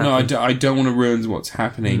event. Well, no, I don't want to ruin what's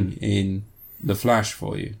happening in The Flash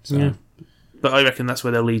for you. So. Yeah. But I reckon that's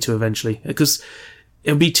where they'll lead to eventually. Because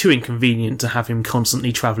it'll be too inconvenient to have him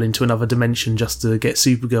constantly travelling to another dimension just to get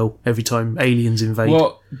Supergirl every time aliens invade.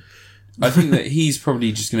 Well, I think that he's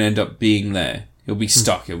probably just going to end up being there. He'll be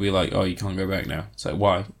stuck. He'll be like, oh, you can't go back now. It's like,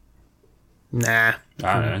 why? Nah.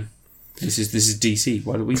 I don't know. This is DC.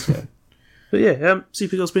 Why do we go? But yeah,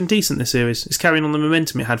 Supergirl's been decent this series. It's carrying on the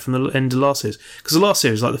momentum it had from the end of last series. Because the last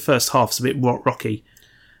series, like the first half's a bit rocky.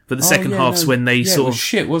 But the second half's when they sort of...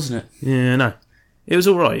 shit, wasn't it? Yeah, no. It was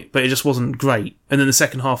alright, but it just wasn't great. And then the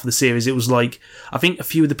second half of the series, it was like... I think a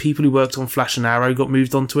few of the people who worked on Flash and Arrow got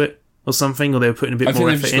moved onto it. Or something, or they were putting a bit more effort in.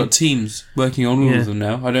 I think they've just got teams working on all of them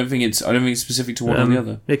now. I don't think it's specific to one or the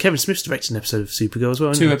other. Yeah, Kevin Smith's directed an episode of Supergirl as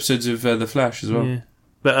well, 2 episodes of The Flash as well. Yeah.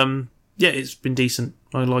 But, yeah, it's been decent.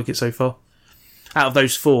 I like it so far. Out of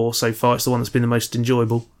those 4 so far, it's the one that's been the most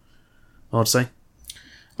enjoyable, I'd say.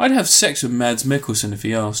 I'd have sex with Mads Mikkelsen if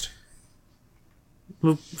he asked.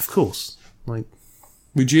 Well, of course. Like,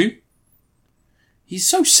 would you? He's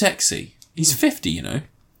so sexy. He's 50, you know.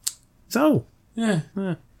 So? Yeah.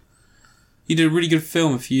 He did a really good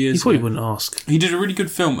film a few years ago. He probably wouldn't ask. He did a really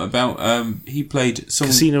good film about... he played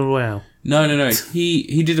someone... Casino Royale. No.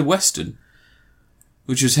 He did a Western,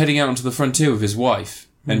 which was heading out onto the frontier with his wife.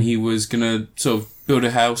 And he was going to sort of build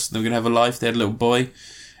a house. They were going to have a life. They had a little boy.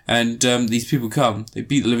 And these people come. They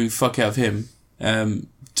beat the living fuck out of him to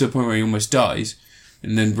the point where he almost dies.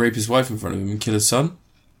 And then rape his wife in front of him and kill his son.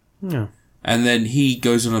 Yeah. And then he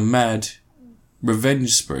goes on a mad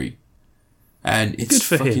revenge spree. And it's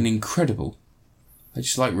fucking incredible. I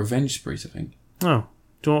just like revenge sprees, I think. Oh.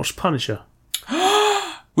 Do you want to watch Punisher?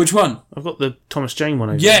 Which one? I've got the Thomas Jane one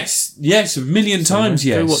over Yes, a million times,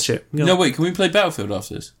 yes. Go watch it. No, wait, can we play Battlefield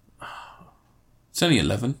after this? It's only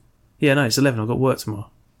 11. Yeah, no, it's 11. I've got work tomorrow.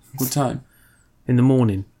 What time? In the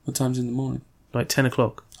morning. What time's in the morning? Like 10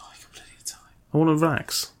 o'clock. Oh, you got plenty of time. I want to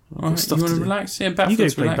relax. Alright, you want to relax? Yeah,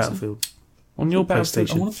 Battlefield's You go play Battlefield. On your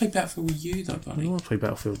PlayStation. I want to play Battlefield with you, though, buddy. I want to play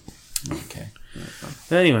Battlefield. Okay.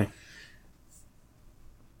 Anyway.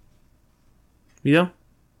 You done?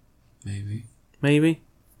 Maybe.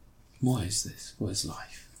 What is this? What is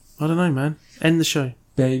life? I don't know, man. End the show.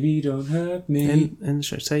 Baby, don't hurt me. End the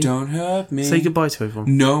show. Don't hurt me. Say goodbye to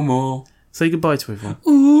everyone. No more. Say goodbye to everyone.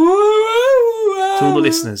 To all the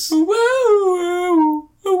listeners.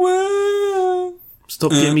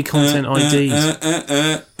 Stop giving me content IDs.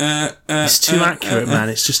 It's too accurate, man.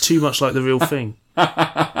 It's just too much like the real thing.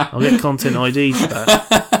 I'll get content IDs for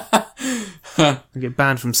that. I'll get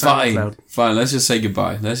banned from SoundCloud. Fine, let's just say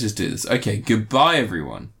goodbye. Let's just do this. Okay, goodbye,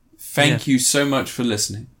 everyone. Thank you so much for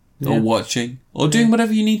listening, or watching, or doing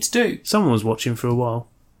whatever you need to do. Someone was watching for a while.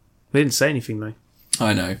 They didn't say anything, though.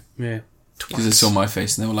 I know. Yeah. Because they saw my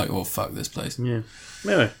face and they were like, oh, fuck this place. Yeah.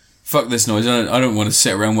 Anyway. Fuck this noise. I don't want to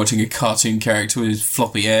sit around watching a cartoon character with his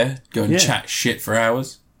floppy hair go and chat shit for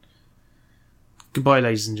hours. Goodbye,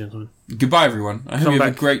 ladies and gentlemen. Goodbye, everyone. I hope you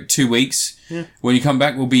have a great 2 weeks. Yeah. When you come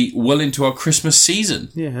back, we'll be well into our Christmas season.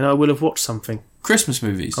 Yeah, and I will have watched something. Christmas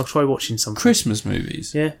movies. I'll try watching something. Christmas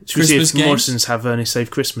movies. Yeah. Should Christmas we see if games? Morrison's have Ernest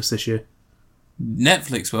Save Christmas this year?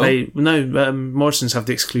 Netflix will. Morrison's have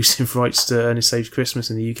the exclusive rights to Ernest Saves Christmas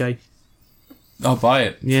in the UK. I'll buy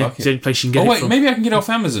it. Yeah, Fuck it's the only place you can get it from. Maybe I can get it off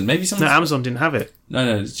Amazon. Maybe No, Amazon didn't have it.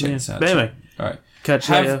 No, check this out. But anyway. Alright. Catch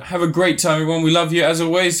you later. Have a great time, everyone. We love you. As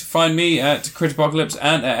always, find me at Critapocalypse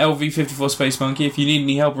and at LV54 Space Monkey if you need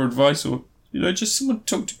any help or advice or, just someone to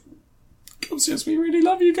talk to. Come see us. We really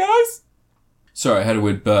love you guys. Sorry, I had a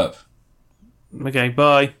weird burp. Okay,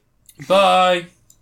 bye. Bye.